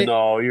 Oh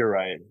no, you're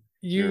right.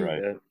 You're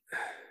right.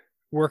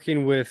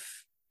 Working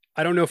with,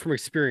 I don't know from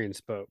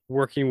experience, but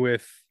working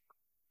with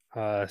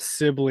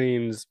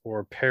siblings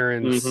or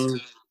parents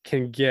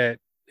can get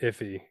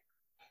iffy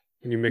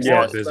when you mix it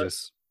with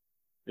business.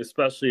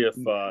 Especially if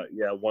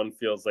one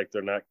feels like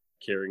they're not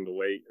carrying the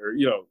weight, or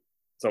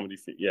somebody.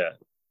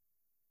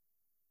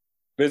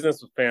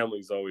 Business with family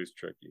is always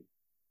tricky.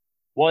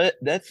 Well,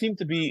 that seems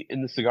to be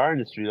in the cigar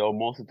industry, though.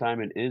 Most of the time,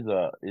 it is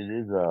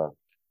a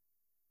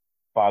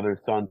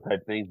father-son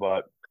type thing.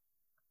 But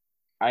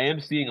I am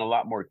seeing a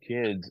lot more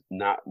kids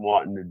not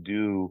wanting to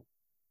do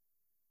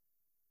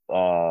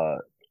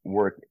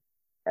work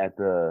at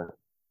the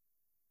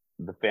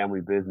family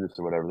business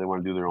or whatever. They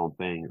want to do their own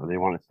thing, or they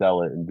want to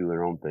sell it and do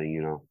their own thing.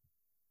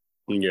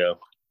 Yeah.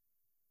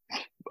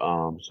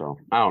 So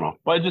I don't know,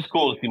 but it's just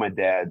cool to see my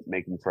dad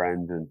making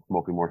friends and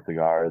smoking more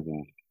cigars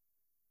and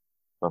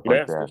stuff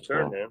like that. For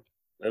sure, man.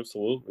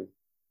 Absolutely.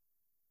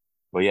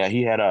 But yeah,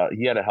 he had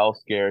a health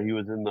scare. He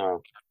was in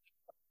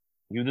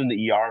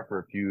the ER for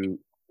a few,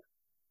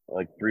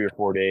 like 3 or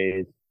 4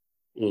 days.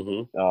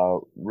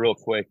 Real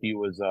quick, he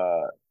was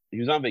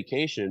on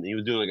vacation. He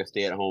was doing like a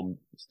stay-at-home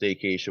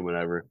staycation,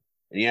 whatever.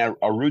 And he had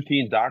a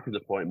routine doctor's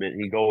appointment.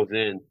 He goes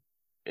in,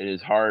 and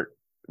his heart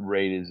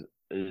rate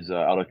is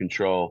out of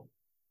control.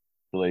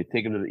 So they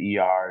take him to the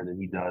ER, and then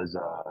he does.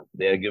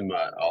 They had to give him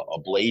a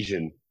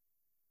ablation,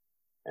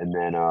 and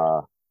then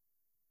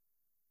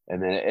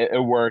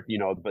it worked,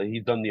 But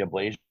he's done the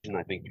ablation,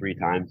 I think, 3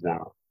 times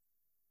now.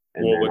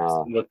 And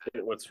well,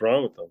 what's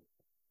wrong with him?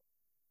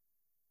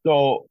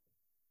 So,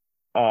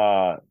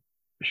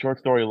 short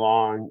story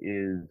long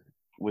is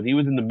when he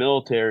was in the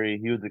military,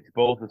 he was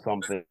exposed to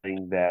something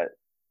that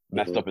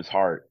messed up his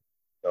heart.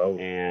 Oh.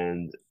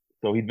 And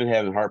so he's been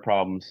having heart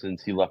problems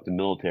since he left the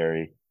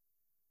military.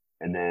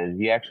 And then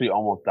he actually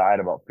almost died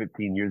about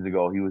 15 years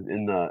ago. He was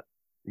in the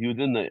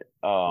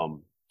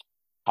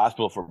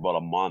hospital for about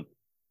a month,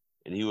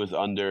 and he was in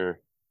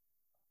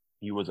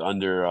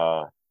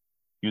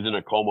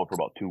a coma for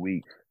about 2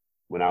 weeks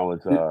when I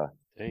was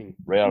Dang.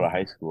 right out of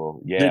high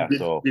school. Yeah.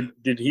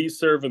 Did he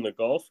serve in the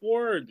Gulf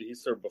War, or did he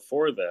serve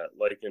before that?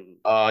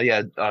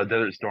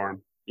 Desert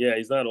Storm. Yeah,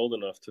 he's not old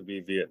enough to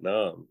be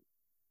Vietnam.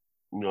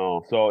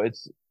 No, so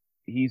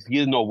he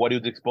didn't know what he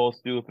was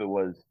exposed to, if it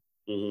was.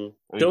 Mm-hmm.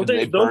 I mean, don't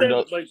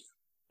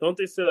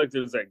they say like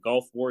there's that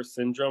Gulf War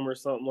syndrome or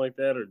something like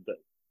that, or that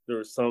there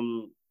was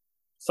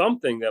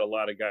something that a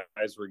lot of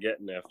guys were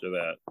getting after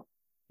that?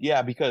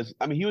 Yeah, because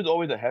I mean he was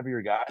always a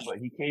heavier guy, but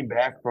he came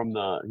back when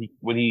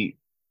he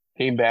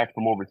came back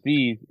from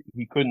overseas,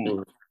 he couldn't.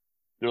 Mm-hmm.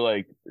 They're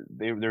like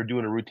they're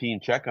doing a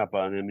routine checkup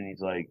on him, and he's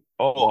like,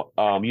 "Oh,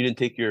 you didn't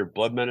take your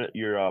blood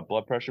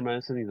pressure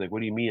medicine?" He's like, "What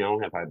do you mean? I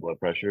don't have high blood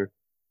pressure."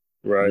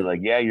 Right. They're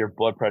like, "Yeah, your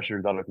blood pressure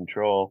is out of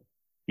control."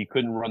 He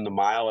couldn't run the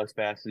mile as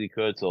fast as he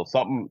could, so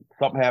something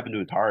happened to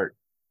his heart,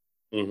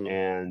 Mm-hmm.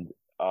 and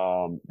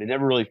they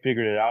never really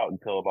figured it out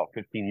until about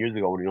 15 years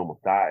ago when he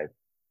almost died,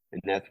 and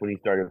that's when he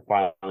started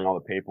filing all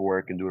the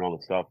paperwork and doing all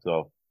the stuff.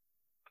 So,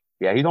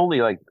 yeah, he's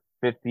only like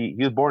 50.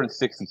 He was born in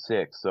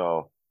 '66,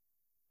 so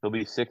he'll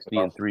be 60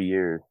 in 3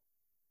 years.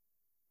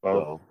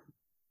 So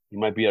he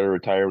might be able to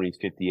retire when he's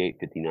 58,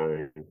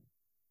 59.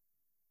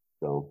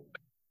 So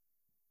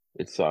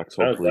it sucks.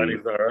 Hopefully,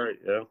 he's all right.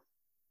 Yeah.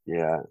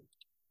 Yeah.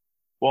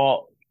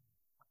 Well,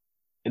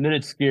 and then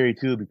it's scary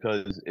too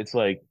because it's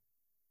like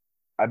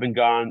I've been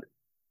gone.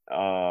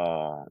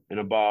 In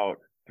about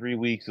 3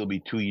 weeks, it'll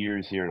be 2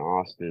 years here in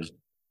Austin,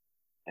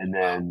 and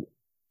then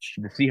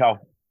to see how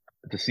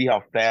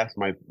fast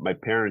my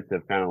parents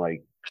have kind of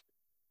like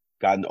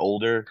gotten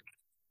older.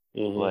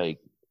 Mm-hmm. Like,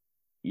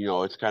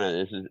 it's kind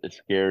of it's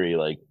scary.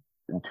 Like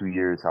in 2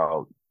 years,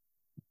 how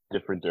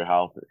different their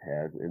health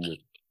has, and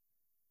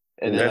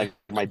then like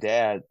my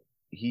dad,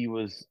 he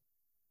got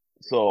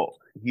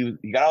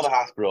out of the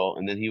hospital,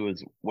 and then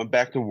went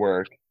back to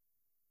work,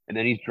 and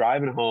then he's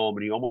driving home,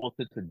 and he almost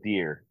hits a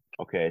deer.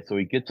 Okay, so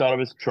he gets out of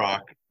his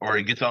truck, or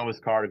he gets out of his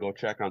car to go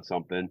check on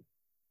something,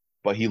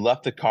 but he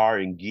left the car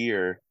in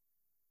gear,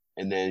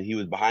 and then he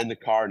was behind the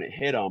car, and it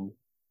hit him.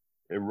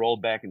 It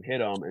rolled back and hit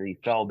him, and he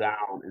fell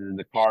down, and then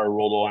the car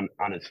rolled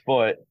on his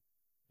foot,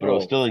 but it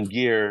was still in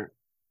gear.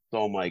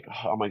 So I'm like,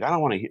 I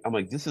don't want to. I'm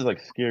like, this is like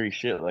scary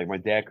shit. Like my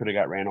dad could have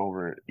got ran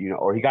over,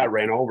 or he got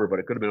ran over, but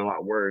it could have been a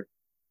lot worse.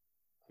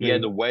 He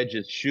had to wedge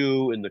his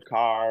shoe in the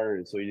car,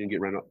 and so he didn't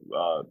get ran up.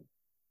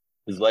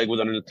 His leg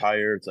was under the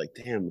tire. It's like,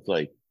 damn. It's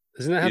like,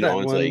 isn't that how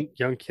that one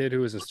young kid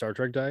who was in Star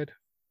Trek died?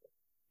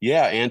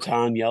 Yeah,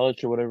 Anton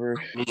Yelich or whatever.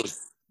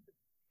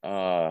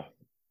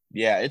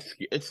 Yeah, it's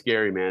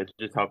scary, man. It's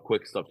just how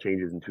quick stuff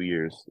changes in 2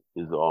 years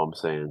is all I'm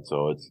saying.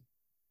 So it's,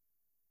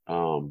 I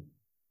don't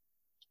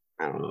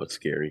know. It's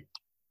scary.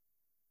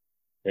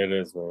 It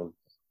is, man.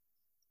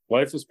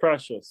 Life is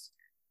precious.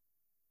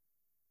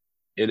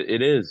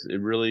 It is.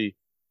 It really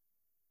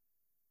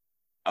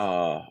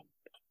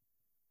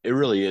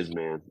is,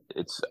 man.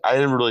 I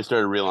didn't really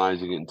start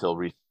realizing it until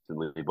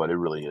recently, but it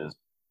really is.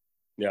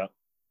 Yeah.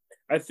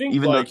 I think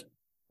even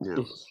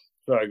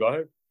Sorry, go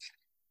ahead.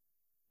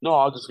 No,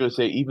 I was just gonna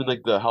say, even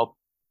like the health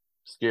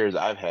scares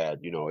I've had,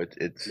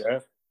 it's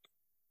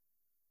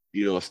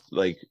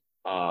like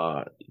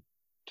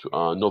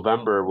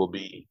November will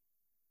be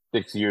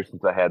 6 years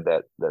since I had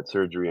that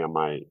surgery on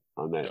my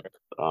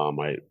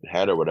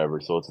head or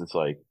whatever. So it's just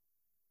like,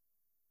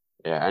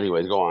 yeah.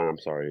 Anyways, go on. I'm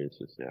sorry. It's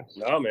just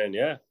No, man.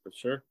 Yeah, for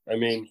sure. I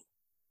mean,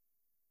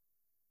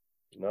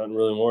 nothing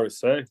really more to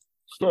say.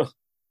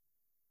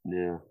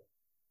 Yeah.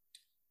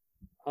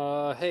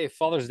 Hey,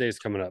 Father's Day is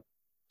coming up.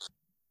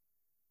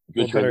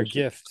 What better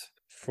gift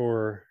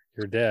for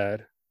your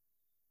dad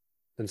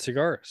than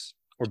cigars?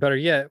 Or better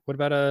yet, what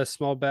about a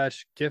small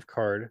batch gift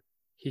card?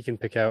 He can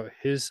pick out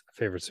his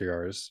favorite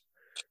cigars.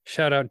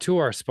 Shout out to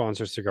our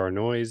sponsor, Cigar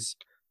Noise.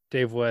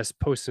 Dave West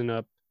posting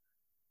up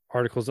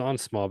articles on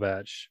small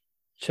batch.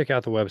 Check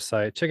out the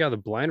website. Check out the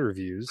blind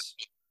reviews.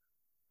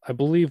 I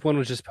believe one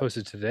was just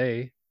posted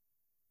today.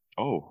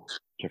 Oh,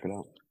 check it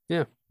out.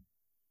 Yeah.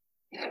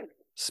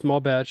 Small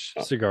batch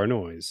Cigar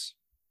Noise.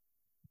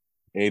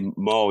 Hey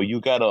Mo, you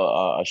got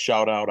a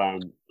shout out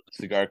on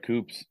Cigar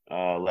Coops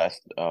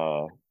last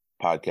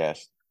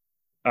podcast.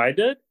 I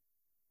did?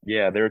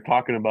 Yeah, they were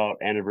talking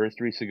about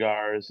anniversary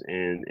cigars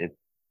and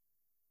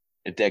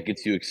if that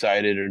gets you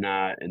excited or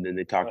not. And then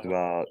they talked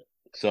about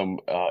some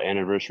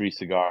anniversary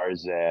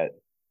cigars that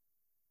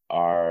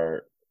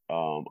are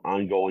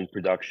ongoing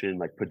production,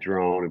 like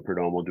Padron and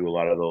Perdomo do a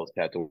lot of those.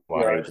 Tatuaje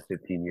Right. the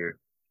 15-year.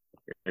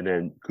 And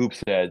then Coop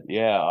said,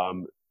 "Yeah,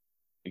 I'm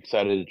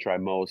excited to try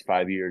Mo's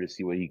 5-year to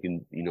see what he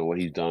can, what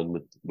he's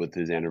done with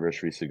his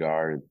anniversary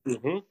cigar." And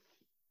Mm-hmm.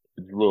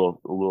 it's a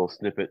little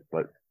snippet,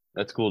 but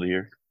that's cool to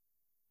hear.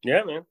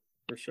 Yeah, man,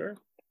 for sure.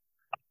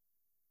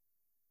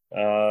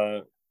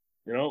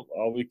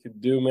 All we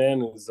could do,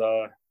 man, is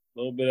a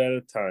little bit at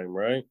a time,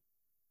 right?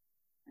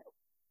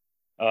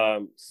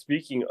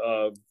 Speaking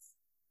of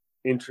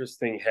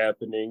interesting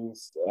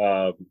happenings,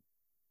 I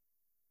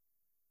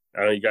don't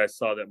know you guys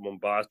saw that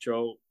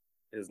Mombacho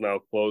has now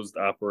closed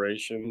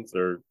operations.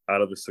 They're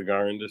out of the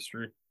cigar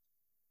industry.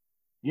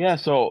 Yeah,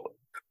 so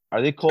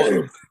are they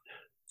closing?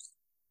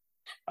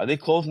 Are they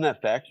closing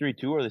that factory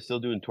too, or are they still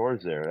doing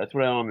tours there? That's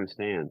what I don't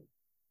understand.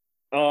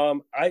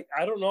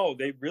 I don't know.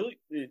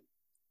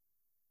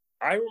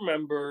 I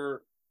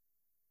remember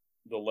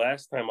the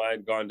last time I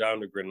had gone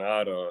down to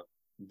Granada,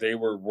 they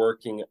were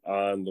working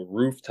on the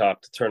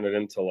rooftop to turn it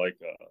into like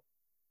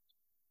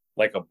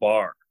a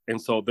bar. And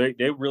so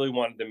they really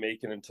wanted to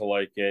make it into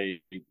like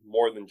a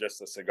more than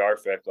just a cigar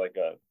factory, like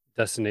a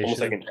Destination.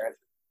 almost like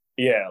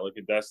like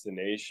a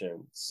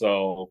destination.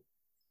 So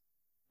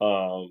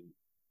I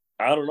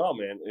don't know,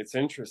 man. It's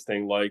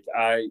interesting. Like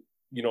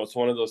it's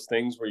one of those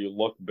things where you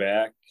look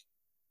back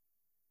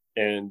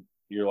and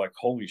you're like,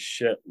 holy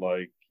shit,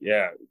 like,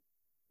 yeah,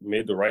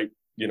 made the right,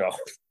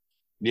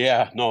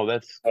 Yeah, no,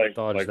 that's like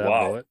Dodge that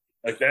wow. bullet.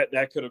 Like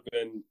that could have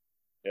been,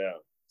 yeah.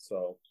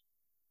 So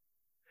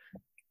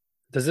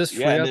does this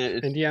free up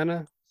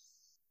Indiana?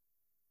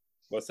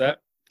 What's that?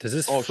 Does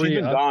this she's free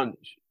been up? gone.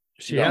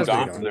 She has been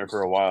gone from there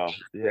for a while.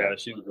 Yeah,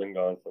 she's been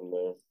gone from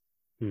there.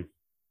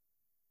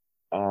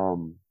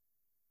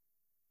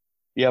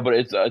 Yeah, but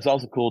it's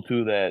also cool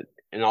too that,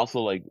 and also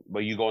like, but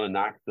you go to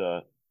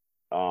Noxa,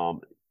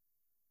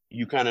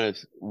 you kind of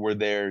were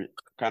there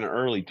kind of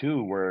early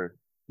too, where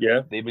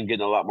they've been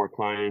getting a lot more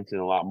clients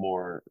and a lot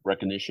more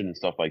recognition and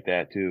stuff like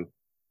that too.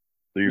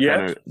 So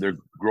you're they're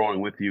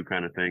growing with you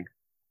kind of thing.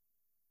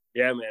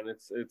 Yeah, man,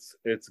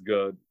 it's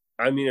good.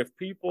 I mean, if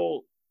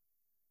people,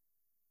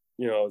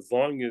 as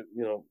long as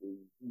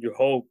you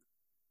hope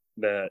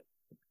that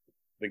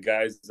the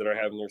guys that are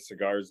having their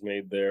cigars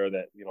made there,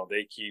 that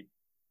they keep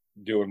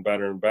doing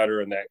better and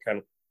better, and that kind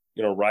of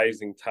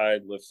rising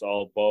tide lifts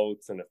all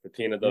boats, and if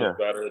Patina does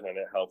better, then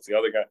it helps the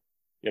other guy.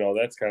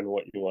 That's kind of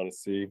what you want to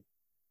see.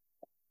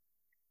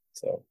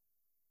 So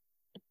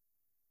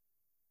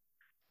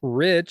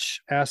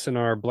Rich asked in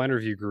our blind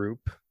review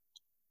group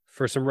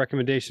for some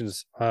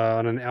recommendations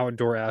on an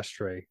outdoor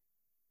ashtray.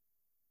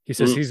 He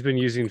says he's been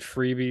using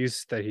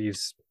freebies that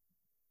he's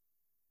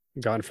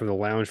gotten from the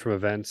lounge from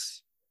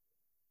events,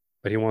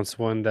 but he wants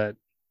one that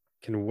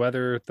can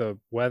weather the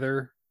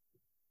weather.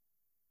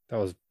 That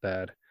was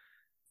bad.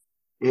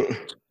 I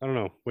don't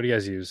know. What do you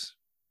guys use?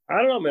 I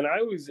don't know, man.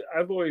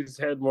 I've always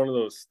had one of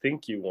those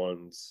stinky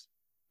ones.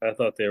 I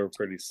thought they were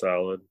pretty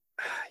solid.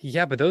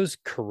 Yeah, but those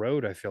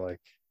corrode, I feel like.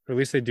 Or at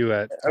least they do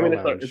at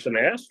it's an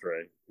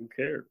ashtray. Who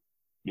cares?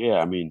 Yeah,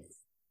 I mean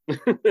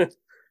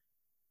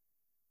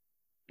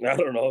I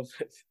don't know.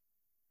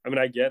 I mean,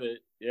 I get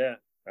it. Yeah,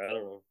 I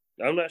don't know.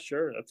 I'm not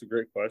sure. That's a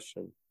great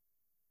question.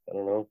 I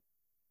don't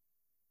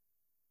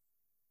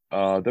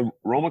know. The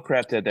Roma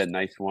Craft had that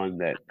nice one,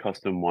 that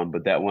custom one,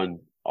 but that one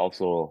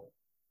also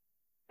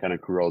kind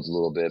of corrodes a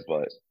little bit.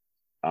 But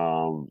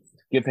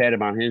Skip had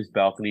him on his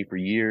balcony for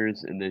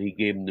years, and then he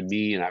gave them to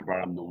me, and I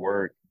brought them to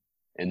work,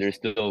 and they're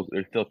still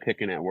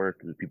kicking at work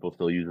because people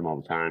still use them all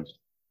the time.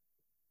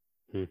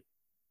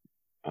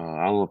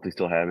 I don't know if they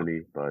still have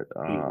any, but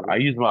I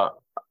use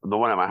the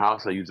one at my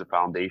house. I use the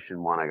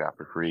foundation one I got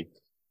for free.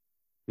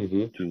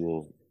 The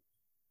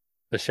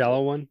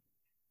shallow one.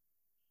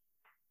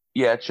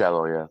 Yeah, it's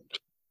shallow. Yeah,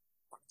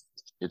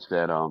 it's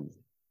that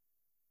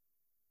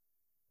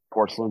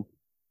porcelain.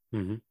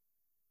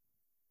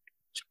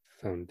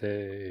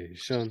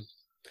 Foundation.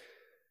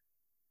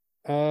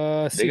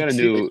 They got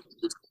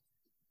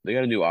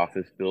a new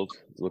office built.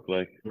 Look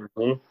like.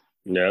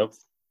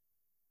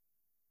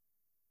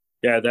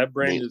 Yeah, that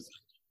brand is.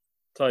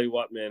 Tell you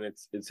what, man,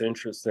 it's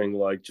interesting.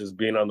 Like just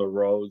being on the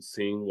road,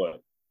 seeing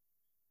what,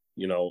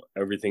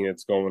 everything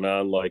that's going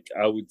on. Like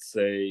I would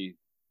say,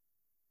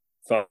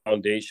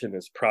 Foundation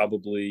is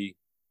probably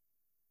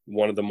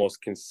one of the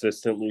most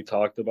consistently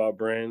talked about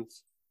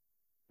brands,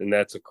 and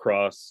that's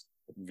across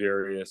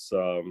various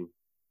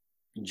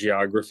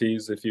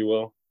geographies, if you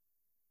will.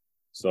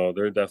 So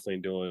they're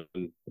definitely doing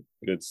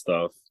good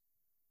stuff.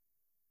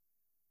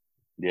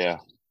 Yeah.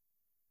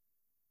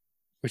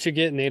 We should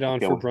get Nate on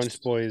for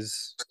Brunch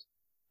Boys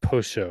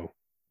post show.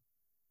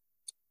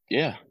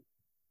 Yeah.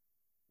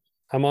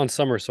 I'm on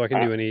summer, so I can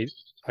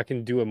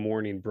do a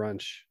morning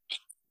brunch.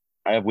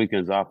 I have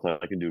weekends off, so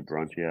I can do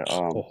brunch. Yeah.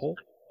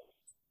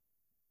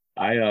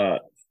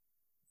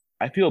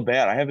 I feel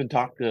bad. I haven't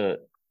talked to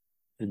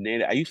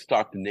Nate. I used to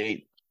talk to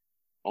Nate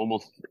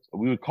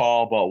we would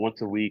call about once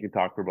a week and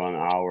talk for about an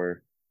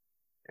hour.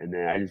 And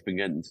then I just been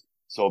getting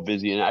so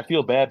busy, and I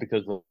feel bad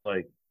because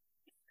like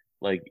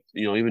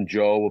even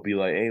Joe will be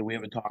like, "Hey, we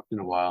haven't talked in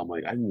a while." I'm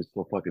like, "I'm just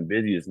so fucking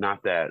busy." It's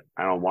not that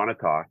I don't want to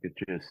talk. It's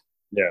just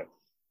Yeah.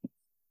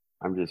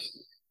 I'm just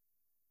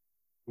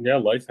Yeah,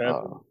 life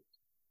happens.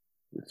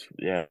 it's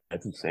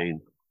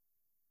insane.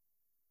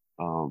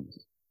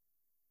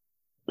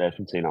 That's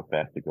insane how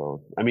fast it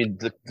goes. I mean,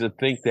 to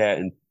think that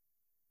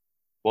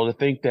to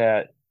think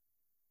that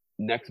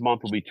next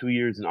month will be 2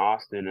 years in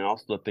Austin, and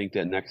also to think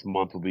that next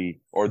month will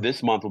be, or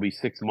this month will be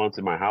 6 months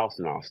in my house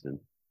in Austin.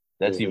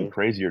 That's even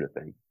crazier to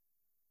think.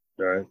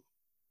 All right.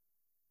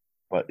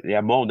 But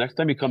yeah, Mo, next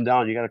time you come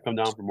down, you got to come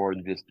down for more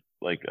than just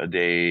like a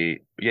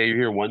day. Yeah, you're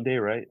here one day,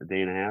 right? A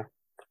day and a half.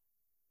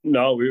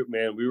 No, we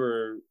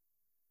were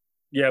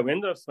we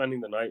ended up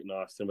spending the night in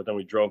Austin, but then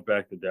we drove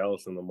back to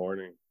Dallas in the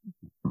morning.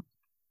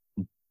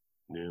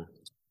 Yeah.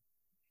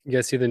 You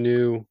guys see the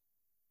new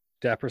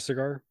Dapper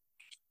cigar?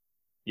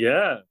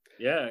 Yeah,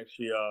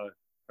 actually, I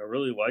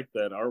really like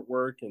that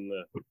artwork, and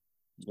the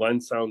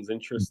blend sounds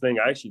interesting.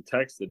 I actually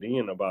texted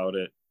Ian about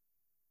it.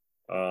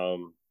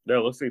 Yeah,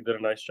 it looks like they did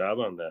a nice job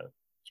on that.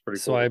 It's pretty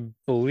So cool. I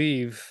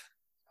believe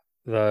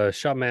the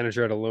shop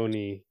manager at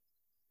Aloni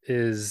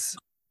is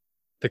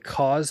the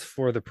cause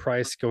for the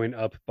price going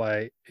up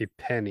by a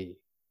penny.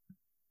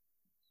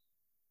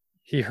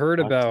 He heard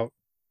What? about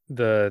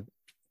the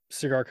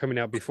cigar coming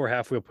out before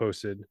Half Wheel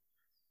posted,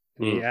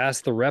 and he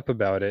asked the rep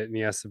about it, and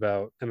he asked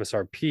about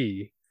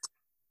MSRP,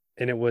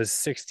 and it was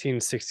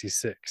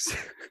 1666.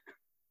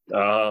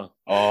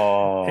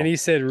 Oh, And he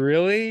said,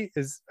 "Really?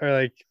 Or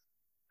like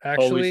Holy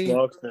actually?"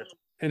 smokes,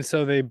 And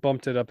so they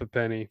bumped it up a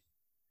penny.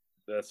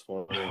 that's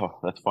funny. oh,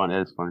 that's fun.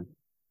 That is fun.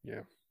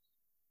 Yeah.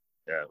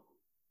 Yeah,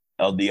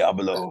 El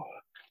Diablo.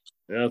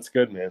 yeah, it's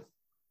good, man.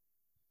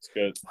 It's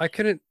good. I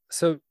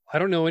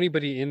don't know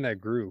anybody in that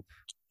group.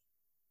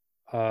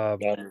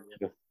 Yeah.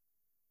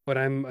 But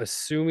I'm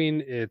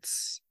assuming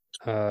it's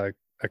a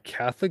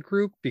Catholic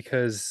group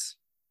because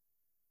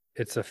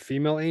it's a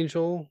female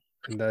angel,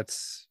 and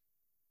that's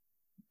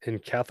in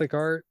Catholic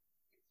art,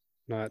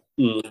 not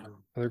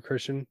other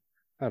Christian.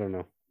 I don't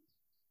know.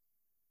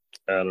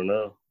 I don't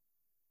know.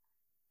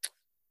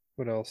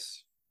 What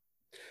else?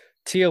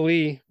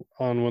 TLE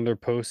on one of their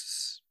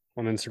posts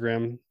on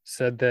Instagram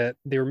said that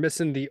they were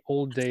missing the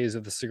old days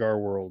of the cigar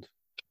world.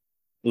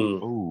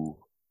 Ooh.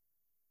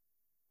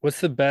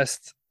 What's the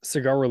best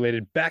cigar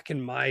related back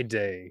in my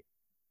day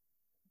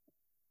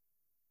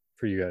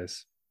for you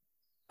guys?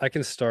 I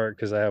can start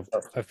because I've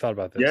thought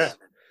about this.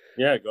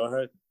 Yeah, go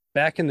ahead.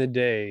 Back in the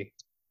day,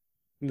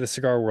 in the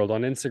cigar world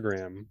on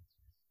Instagram,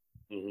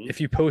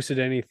 if you posted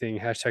anything,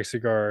 hashtag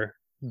cigar,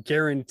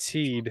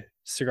 guaranteed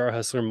Cigar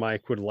Hustler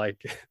Mike would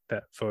like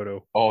that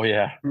photo. Oh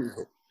yeah.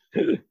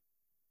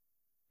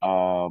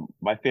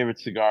 My favorite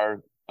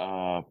cigar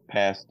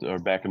past or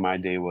back in my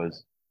day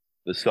was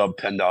the sub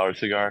 $10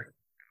 cigar.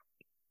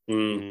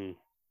 I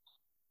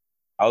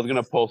was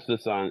gonna post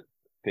this on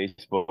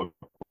Facebook,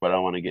 but I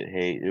don't want to get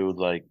hate. It was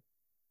like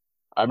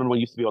I remember when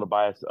you used to be able to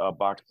buy a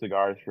box of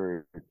cigars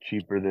for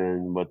cheaper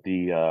than what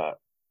the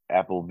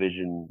Apple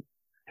Vision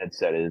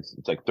headset is.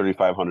 It's like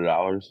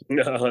 $3,500.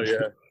 Oh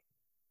yeah.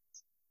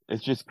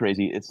 It's just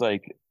crazy. It's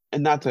like,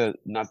 and not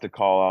to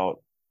call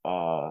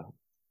out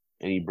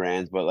any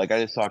brands, but like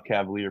I just saw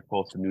Cavalier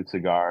post a new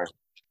cigar,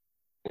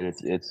 and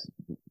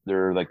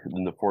they're like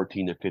in the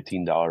 $14 to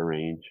 $15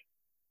 range.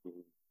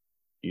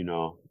 You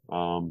know,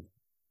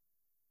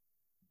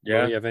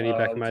 yeah. You have any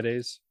back in my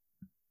days?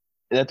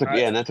 That's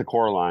a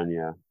core line,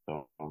 yeah.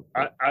 So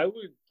I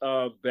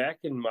would back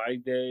in my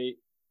day.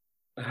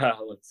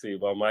 Let's see.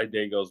 Well, my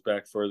day goes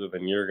back further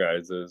than your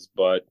guys's,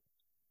 but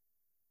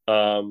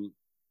I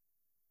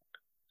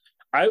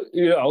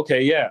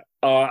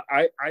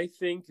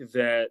think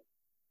that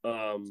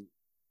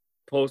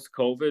post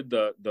COVID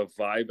the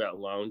vibe at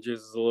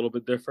lounges is a little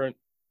bit different.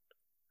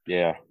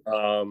 Yeah.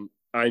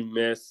 I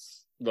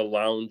miss the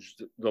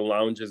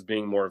lounges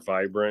being more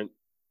vibrant.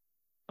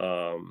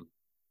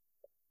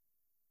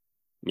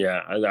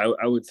 Yeah,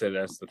 I would say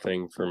that's the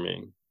thing for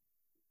me,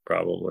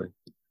 probably.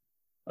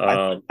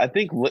 I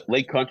think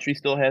Lake Country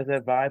still has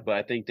that vibe, but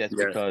I think that's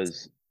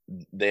because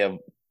they have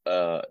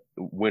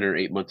winter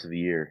 8 months of the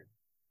year.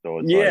 So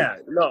it's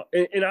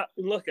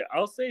look,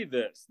 I'll say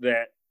this,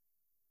 that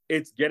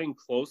it's getting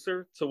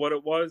closer to what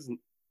it was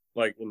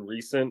like in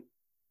recent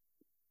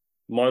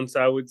months,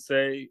 I would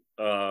say.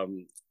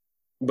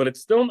 But it's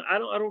still I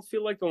don't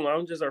feel like the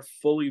lounges are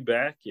fully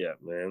back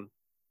yet, man.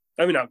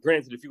 I mean, now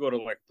granted, if you go to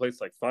like a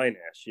place like Fine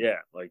Ash,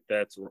 like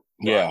that's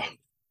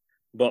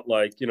But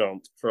like,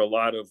 for a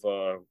lot of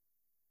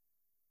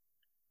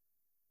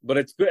but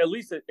it's good, at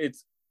least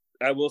it's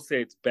I will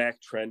say it's back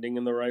trending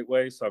in the right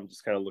way, so I'm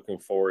just kind of looking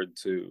forward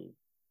to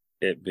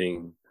it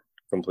being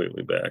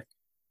completely back.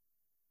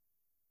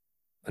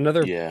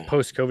 Another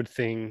post-COVID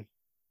thing,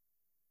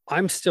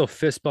 I'm still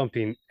fist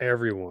bumping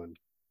everyone.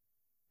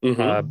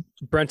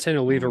 Brenton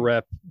Oliva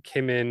rep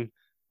came in,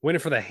 went in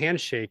for the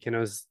handshake, and I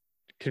was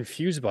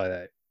confused by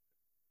that.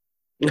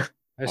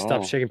 I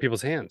stopped shaking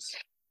people's hands.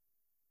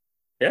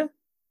 Yeah.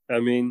 I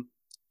mean,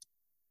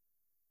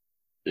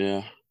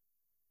 yeah.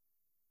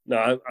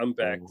 No, I'm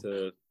back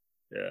to,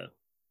 yeah,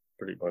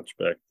 pretty much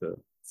back to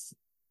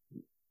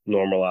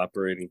normal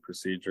operating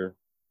procedure.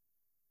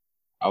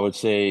 I would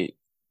say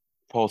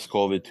post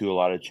COVID too, a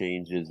lot of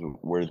changes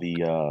where there's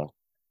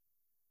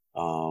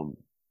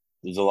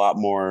a lot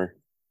more,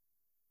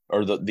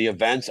 or the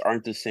events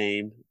aren't the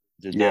same.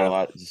 There's not a Yeah.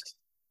 lot.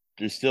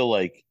 There's still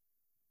like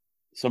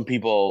some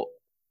people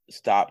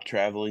stopped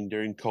traveling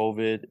during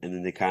COVID, and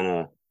then they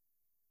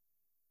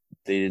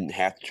didn't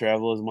have to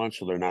travel as much,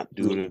 so they're not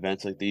doing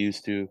events like they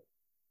used to.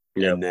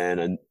 Yeah. And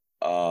then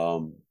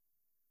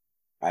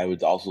I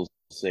would also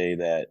say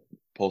that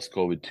post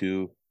COVID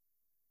too,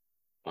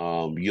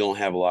 you don't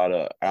have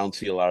I don't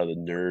see a lot of the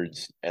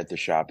nerds at the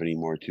shop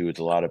anymore too. It's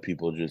a lot of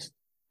people just,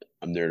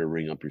 I'm there to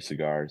ring up your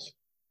cigars.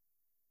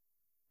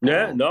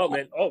 Yeah, no,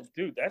 man. Oh,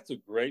 dude, that's a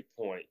great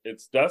point.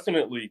 It's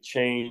definitely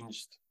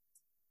changed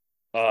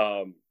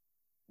the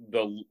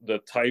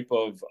type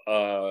of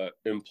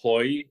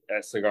employee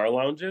at cigar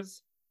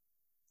lounges.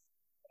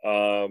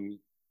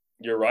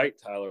 You're right,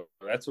 Tyler.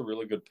 That's a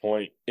really good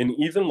point. And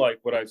even like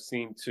what I've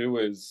seen too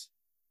is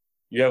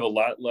you have a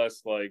lot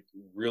less like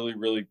really,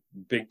 really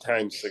big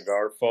time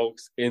cigar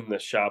folks in the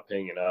shop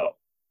hanging out.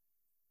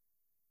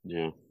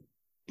 Yeah.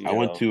 I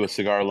went to a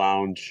cigar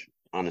lounge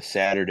on a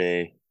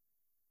Saturday,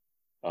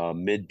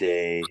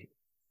 midday,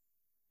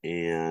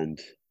 and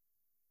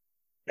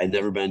I'd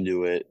never been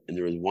to it. And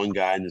there was one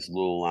guy in this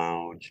little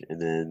lounge,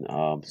 and then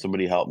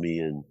somebody helped me,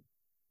 and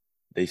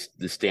they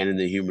stand in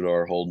the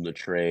humidor holding the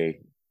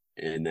tray,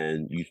 and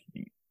then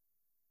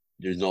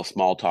there's no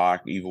small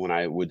talk. Even when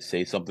I would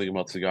say something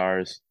about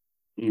cigars,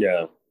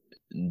 yeah,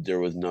 there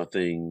was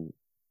nothing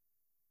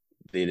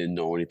they didn't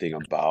know anything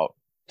about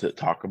to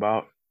talk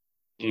about.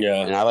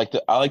 Yeah, and I like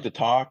to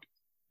talk,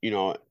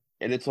 and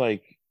it's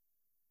like,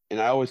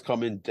 and I always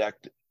come in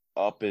decked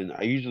up, and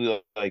I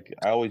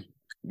always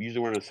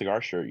usually wearing a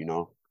cigar shirt.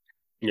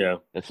 Yeah,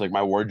 It's like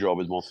my wardrobe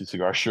is mostly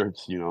cigar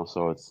shirts.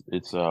 So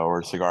it's or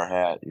a cigar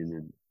hat, and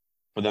then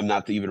for them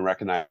not to even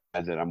recognize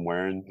that I'm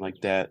wearing like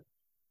that,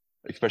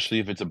 especially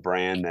if it's a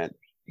brand that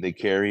they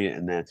carry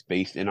and that's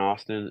based in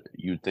Austin,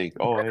 you'd think,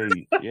 oh,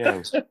 hey,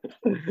 yeah.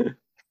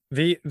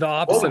 The What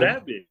opposite would of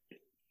that be?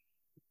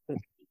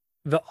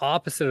 the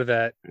opposite of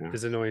that Yeah.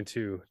 is annoying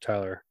too,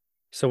 Tyler.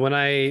 So when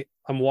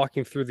I'm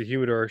walking through the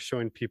humidor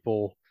showing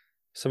people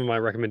some of my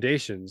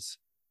recommendations,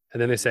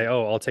 and then they say,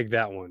 "Oh, I'll take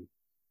that one,"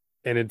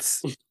 and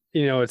it's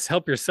it's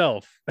help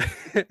yourself.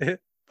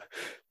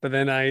 But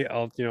then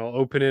I'll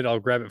open it, I'll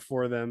grab it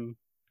for them,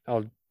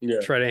 I'll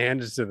try to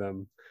hand it to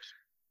them.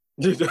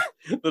 Dude,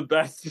 the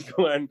best is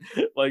when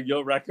like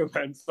you'll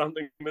recommend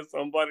something to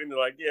somebody and they're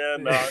like, yeah,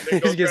 no,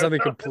 Just get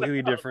something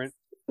completely different.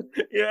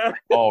 Yeah.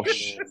 Oh,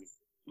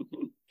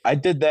 I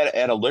did that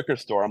at a liquor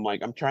store. I'm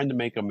like, I'm trying to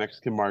make a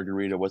Mexican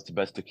margarita. What's the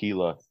best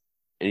tequila?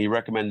 And he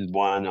recommended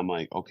one. I'm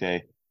like,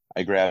 okay.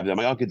 I grabbed it. I'm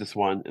like, I'll get this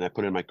one, and I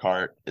put it in my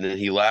cart. And then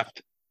he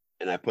left,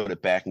 and I put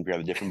it back and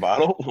grabbed a different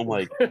bottle. I'm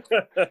like,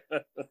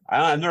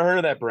 I've never heard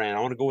of that brand.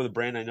 I want to go with a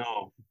brand I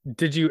know.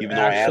 Did you Even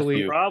though I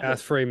actually asked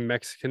ask for a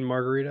Mexican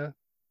margarita?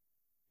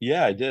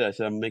 Yeah, I did. I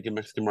said, I'm making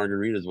Mexican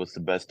margaritas. What's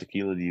the best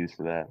tequila to use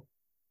for that?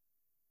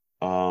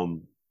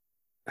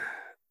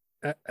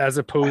 As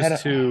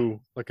opposed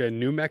to like a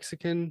New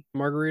Mexican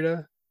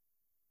margarita?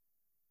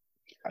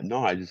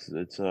 No,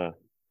 it's a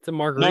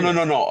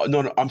margarita.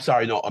 No. I'm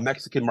sorry. No, a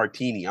Mexican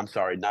martini. I'm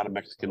sorry, not a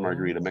Mexican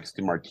margarita.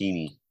 Mexican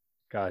martini.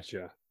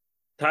 Gotcha.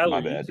 Tyler,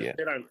 My bad, you just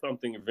hit on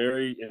something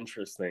very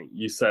interesting.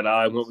 You said,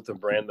 I went with a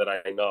brand that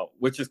I know,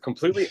 which is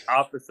completely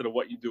opposite of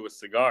what you do with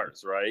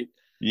cigars, right?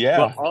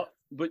 Yeah.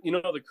 But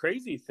the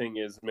crazy thing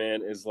is,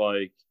 man, is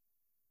like,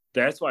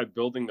 that's why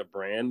building the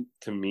brand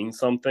to mean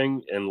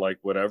something and like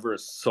whatever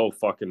is so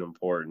fucking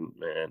important,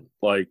 man.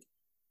 Like,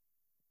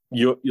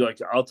 you like,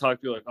 I'll talk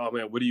to you like, oh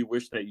man, what do you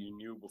wish that you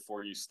knew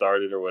before you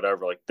started or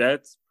whatever? Like,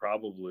 that's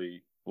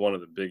probably one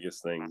of the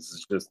biggest things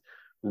is just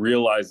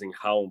realizing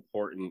how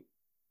important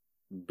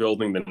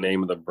building the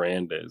name of the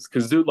brand is.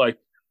 Because dude, like,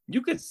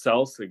 you could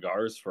sell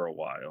cigars for a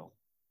while,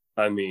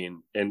 I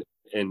mean, and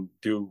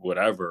do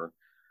whatever,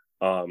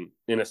 and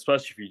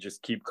especially if you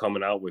just keep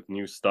coming out with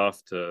new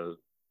stuff to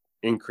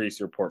increase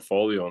your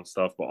portfolio and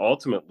stuff. But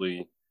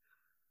ultimately,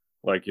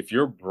 like, if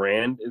your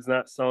brand is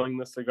not selling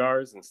the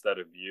cigars instead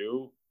of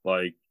you,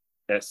 like,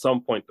 at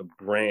some point the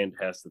brand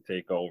has to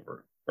take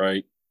over,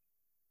 right?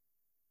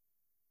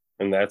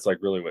 And that's like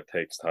really what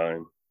takes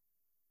time.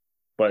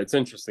 But it's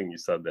interesting you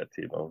said that,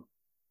 T-Bone.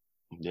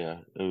 Yeah,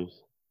 it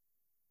was.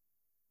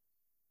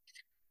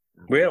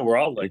 Well, yeah, we're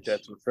all like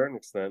that to a certain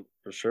extent,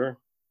 for sure.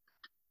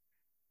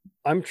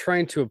 I'm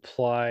trying to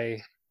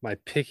apply my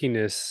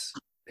pickiness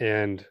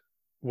and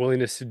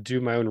willingness to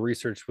do my own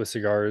research with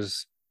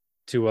cigars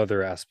to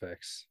other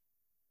aspects.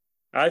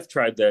 I've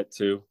tried that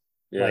too.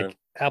 Yeah. Like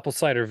apple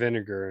cider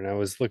vinegar, and I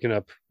was looking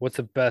up what's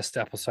the best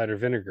apple cider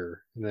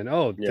vinegar, and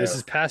then this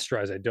is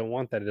pasteurized. I don't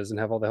want that. It doesn't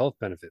have all the health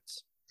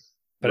benefits.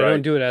 But I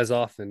don't do it as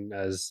often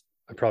as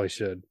I probably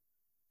should.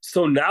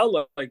 So now,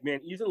 like, man,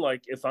 even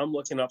like if I'm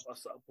looking up a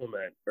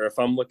supplement or if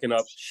I'm looking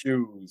up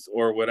shoes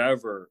or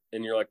whatever,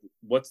 and you're like,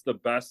 what's the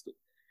best?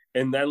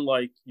 And then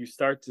like you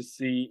start to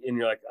see, and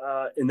you're like,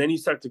 and then you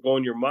start to go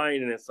in your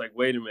mind, and it's like,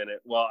 wait a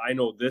minute, well, I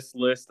know this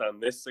list on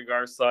this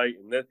cigar site,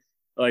 and then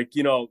like,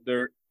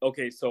 they're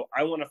okay. So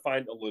I want to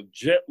find a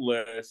legit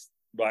list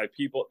by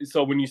people.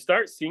 So when you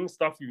start seeing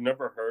stuff you've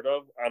never heard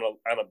of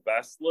on a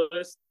best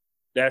list,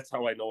 that's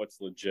how I know it's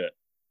legit.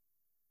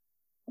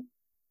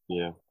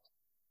 Yeah.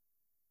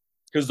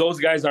 Because those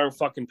guys aren't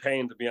fucking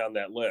paying to be on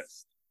that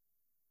list.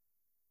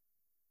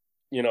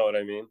 You know what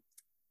I mean?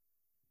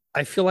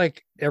 I feel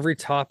like every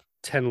top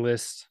 10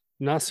 list,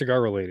 not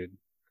cigar related,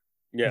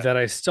 Yeah. that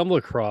I stumble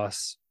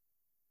across,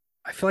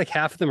 I feel like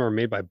half of them are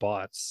made by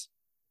bots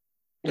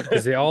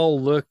because they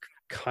all look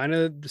kind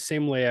of the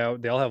same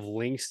layout. They all have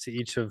links to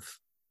each of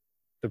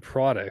the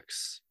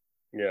products.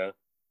 Yeah.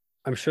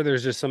 I'm sure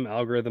there's just some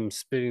algorithm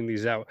spitting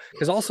these out.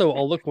 Because also,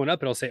 I'll look one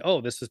up and I'll say,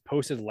 oh, this was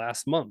posted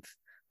last month.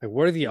 Like,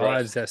 what are the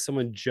odds that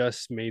someone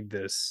just made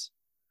this?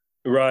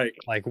 Right.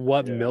 Like,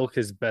 what milk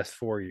is best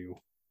for you?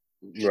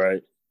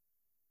 Right.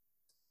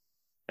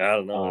 I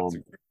don't know. That's a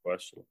great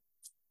question.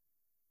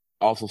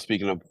 Also,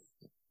 speaking of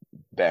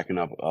backing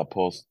up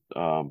post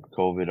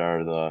COVID,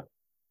 are the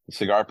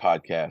cigar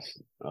podcasts.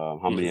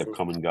 How many have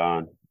come and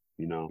gone?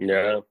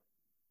 Yeah.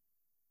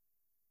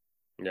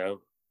 Yeah.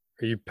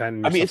 Are you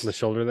patting yourself on the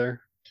shoulder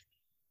there?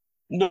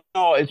 No,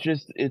 it's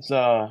just it's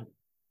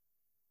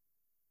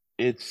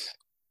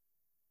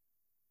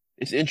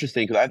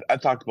interesting because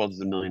I've talked about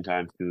this a million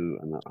times too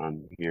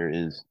on here.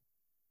 Is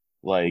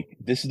like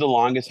this is the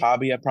longest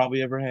hobby I've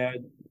probably ever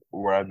had,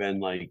 where I've been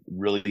like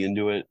really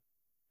into it.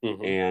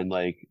 And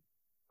like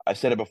I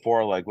said it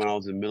before, like when I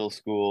was in middle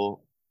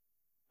school,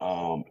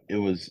 it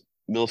was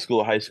middle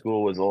school, high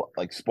school was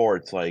like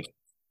sports. Like,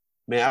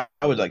 man,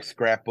 I would like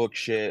scrapbook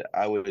shit.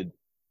 I would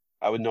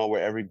know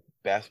where every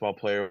basketball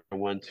player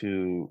went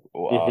to,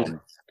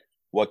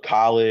 what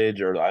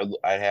college, or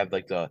I have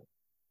like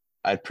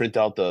I'd print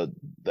out the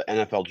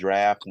NFL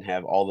draft and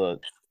have all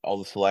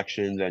the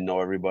selections and know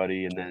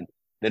everybody. And then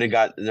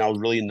I was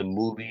really into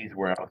movies,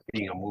 where I was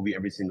seeing a movie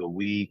every single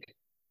week.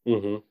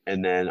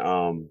 And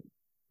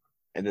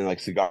then like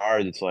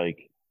cigars, it's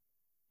like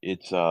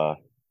it's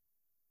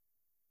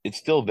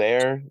still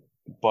there,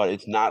 but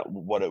it's not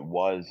what it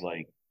was.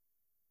 Like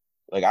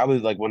I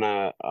was like when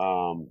I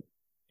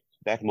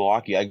back in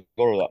Milwaukee, I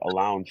go to a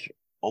lounge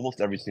almost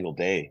every single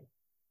day.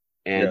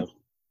 And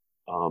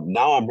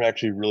now I'm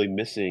actually really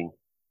missing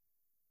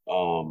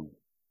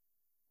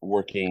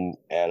working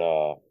at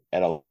a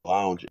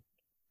lounge.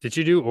 Did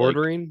you do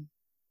ordering?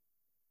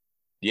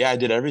 Yeah, I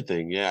did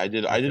everything. Yeah, I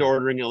did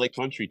ordering at Lake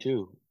Country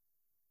too.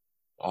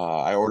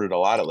 I ordered a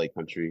lot at Lake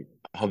Country.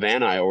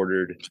 Havana, I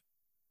ordered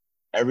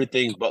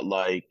everything but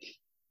like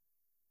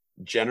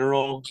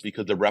general,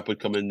 because the rep would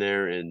come in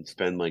there and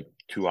spend like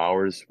 2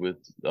 hours with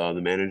the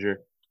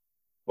manager.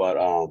 But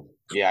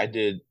yeah, I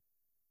did.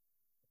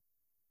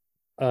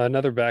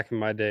 Another back in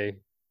my day,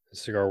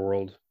 cigar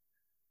world.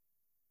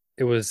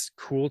 It was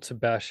cool to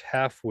bash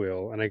Half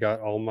Wheel, and I got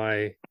all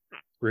my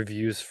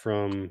reviews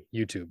from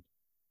YouTube.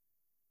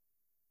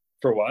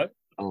 For what?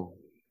 Oh,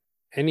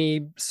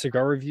 Any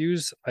cigar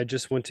reviews, I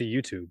just went to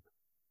YouTube.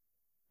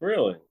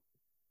 Really?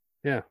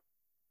 Yeah.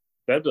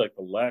 That'd be like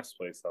the last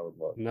place I would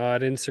look.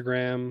 Not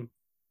Instagram,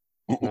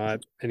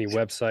 not any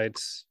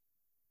websites.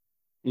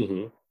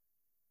 Maybe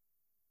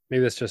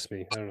that's just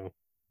me. I don't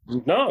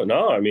know.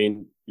 No. I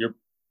mean, you're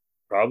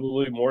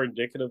probably more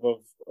indicative of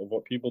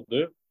what people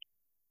do.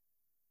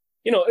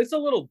 It's a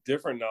little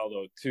different now,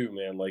 though, too,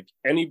 man. Like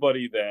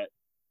anybody that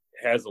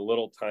has a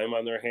little time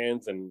on their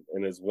hands and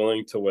is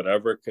willing to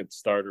whatever could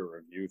start a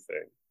review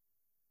thing.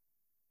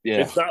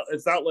 Yeah.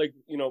 It's not like,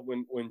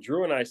 when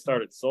Drew and I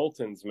started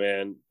Sultans,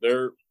 man,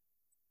 there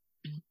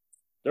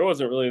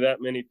wasn't really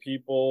that many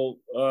people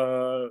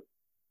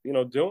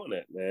doing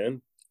it,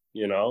 man.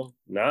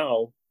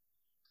 Now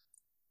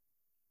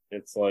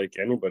it's like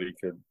anybody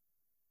could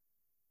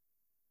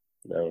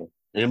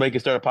anybody can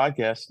start a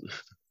podcast.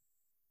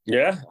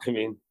 Yeah, I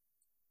mean,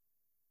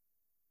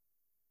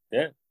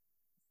 yeah.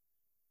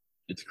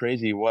 It's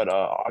crazy what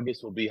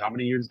August will be. How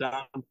many years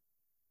down?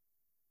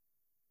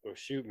 know. Oh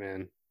shoot,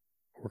 man.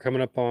 We're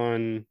coming up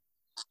on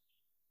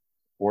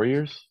 4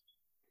 years?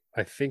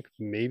 I think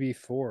maybe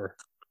 4.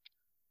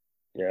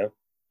 Yeah.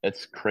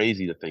 It's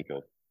crazy to think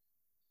of.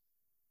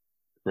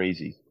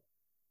 Crazy.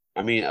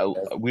 I mean,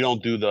 we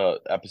don't do the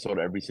episode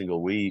every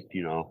single week,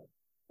 and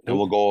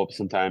we'll go up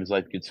sometimes.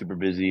 Life gets super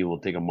busy. We'll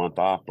take a month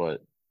off,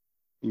 but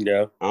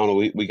yeah, I don't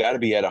know. We got to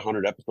be at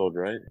 100 episodes,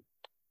 right?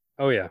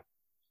 Oh yeah.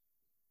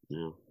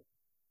 Yeah.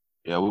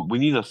 We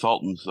need the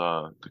Sultans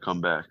to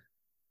come back.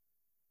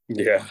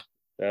 Yeah,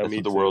 that's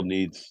what the world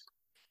needs.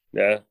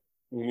 Yeah,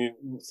 we need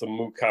some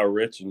Mukau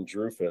Rich and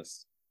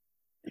Drufus.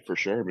 For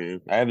sure, man.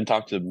 I haven't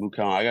talked to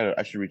Mukau.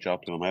 I should reach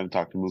out to him. I haven't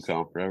talked to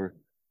Mukau in forever.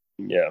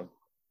 Yeah.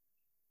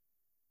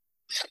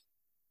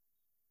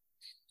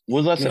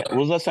 When was the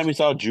last time you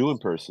saw Drew in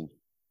person?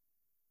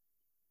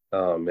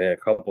 Oh man, a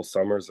couple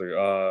summers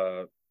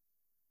ago.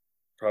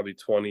 Probably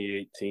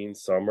 2018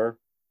 summer.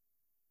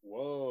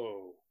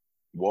 Whoa.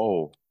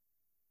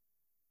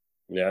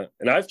 Yeah,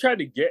 and I've tried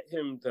to get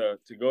him to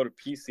go to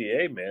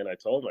PCA, man. I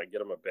told him I'd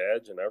get him a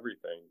badge and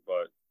everything,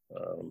 but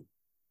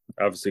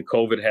obviously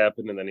COVID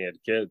happened, and then he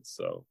had kids.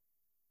 So,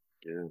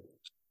 Yeah.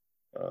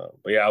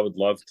 But yeah, I would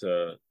love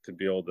to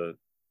be able to,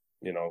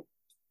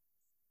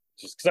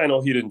 just because I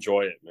know he'd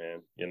enjoy it,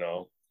 man.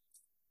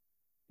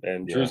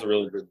 And Yeah. Drew's a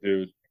really good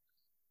dude.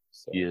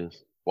 So. He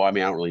is. Well, I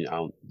mean, I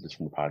don't just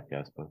from the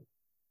podcast, but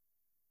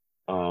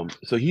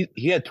so he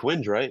had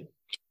twins, right?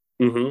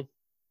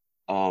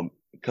 Mm-hmm.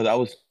 Because I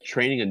was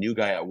training a new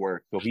guy at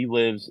work. So he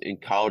lives in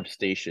College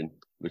Station,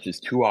 which is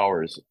 2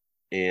 hours,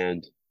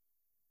 and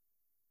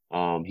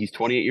he's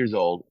 28 years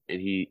old, and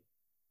he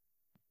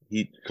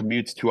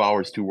commutes 2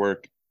 hours to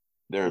work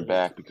there and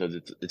back because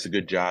it's a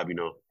good job,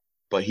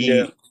 But he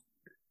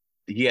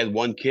had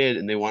one kid,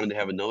 and they wanted to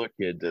have another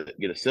kid to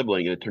get a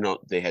sibling, and it turned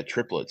out they had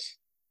triplets.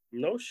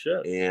 No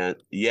shit. And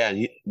yeah,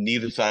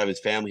 neither side of his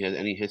family has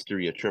any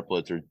history of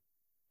triplets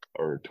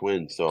or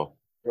twins. So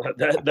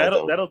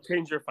that'll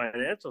change your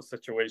financial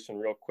situation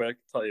real quick.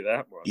 I'll tell you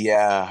that much.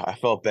 Yeah, I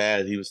felt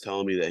bad. He was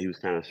telling me that he was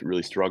kind of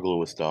really struggling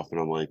with stuff, and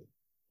I'm like,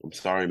 I'm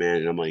sorry, man.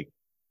 And I'm like,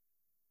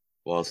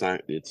 well,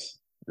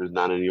 there's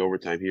not any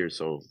overtime here,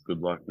 so good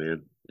luck,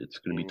 man. It's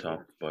gonna be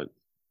tough, but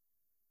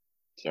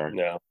sorry.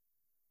 Yeah.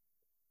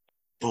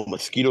 Oh,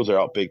 mosquitoes are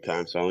out big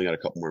time, so I only got a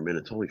couple more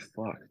minutes. Holy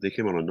fuck, they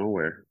came out of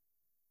nowhere.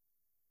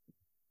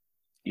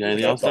 You got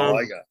anything else, all Dom?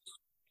 I got.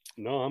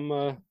 No,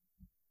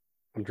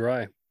 I'm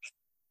dry.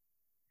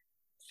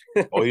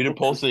 Oh, you didn't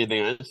post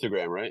anything on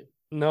Instagram, right?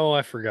 No,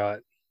 I forgot.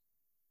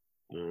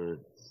 All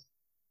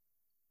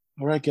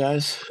right,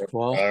 guys.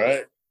 Well, all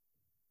right.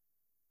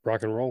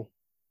 Rock and roll.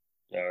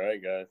 All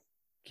right, guys.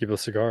 Keep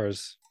those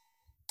cigars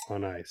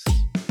on ice.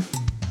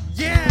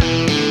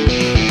 Yeah!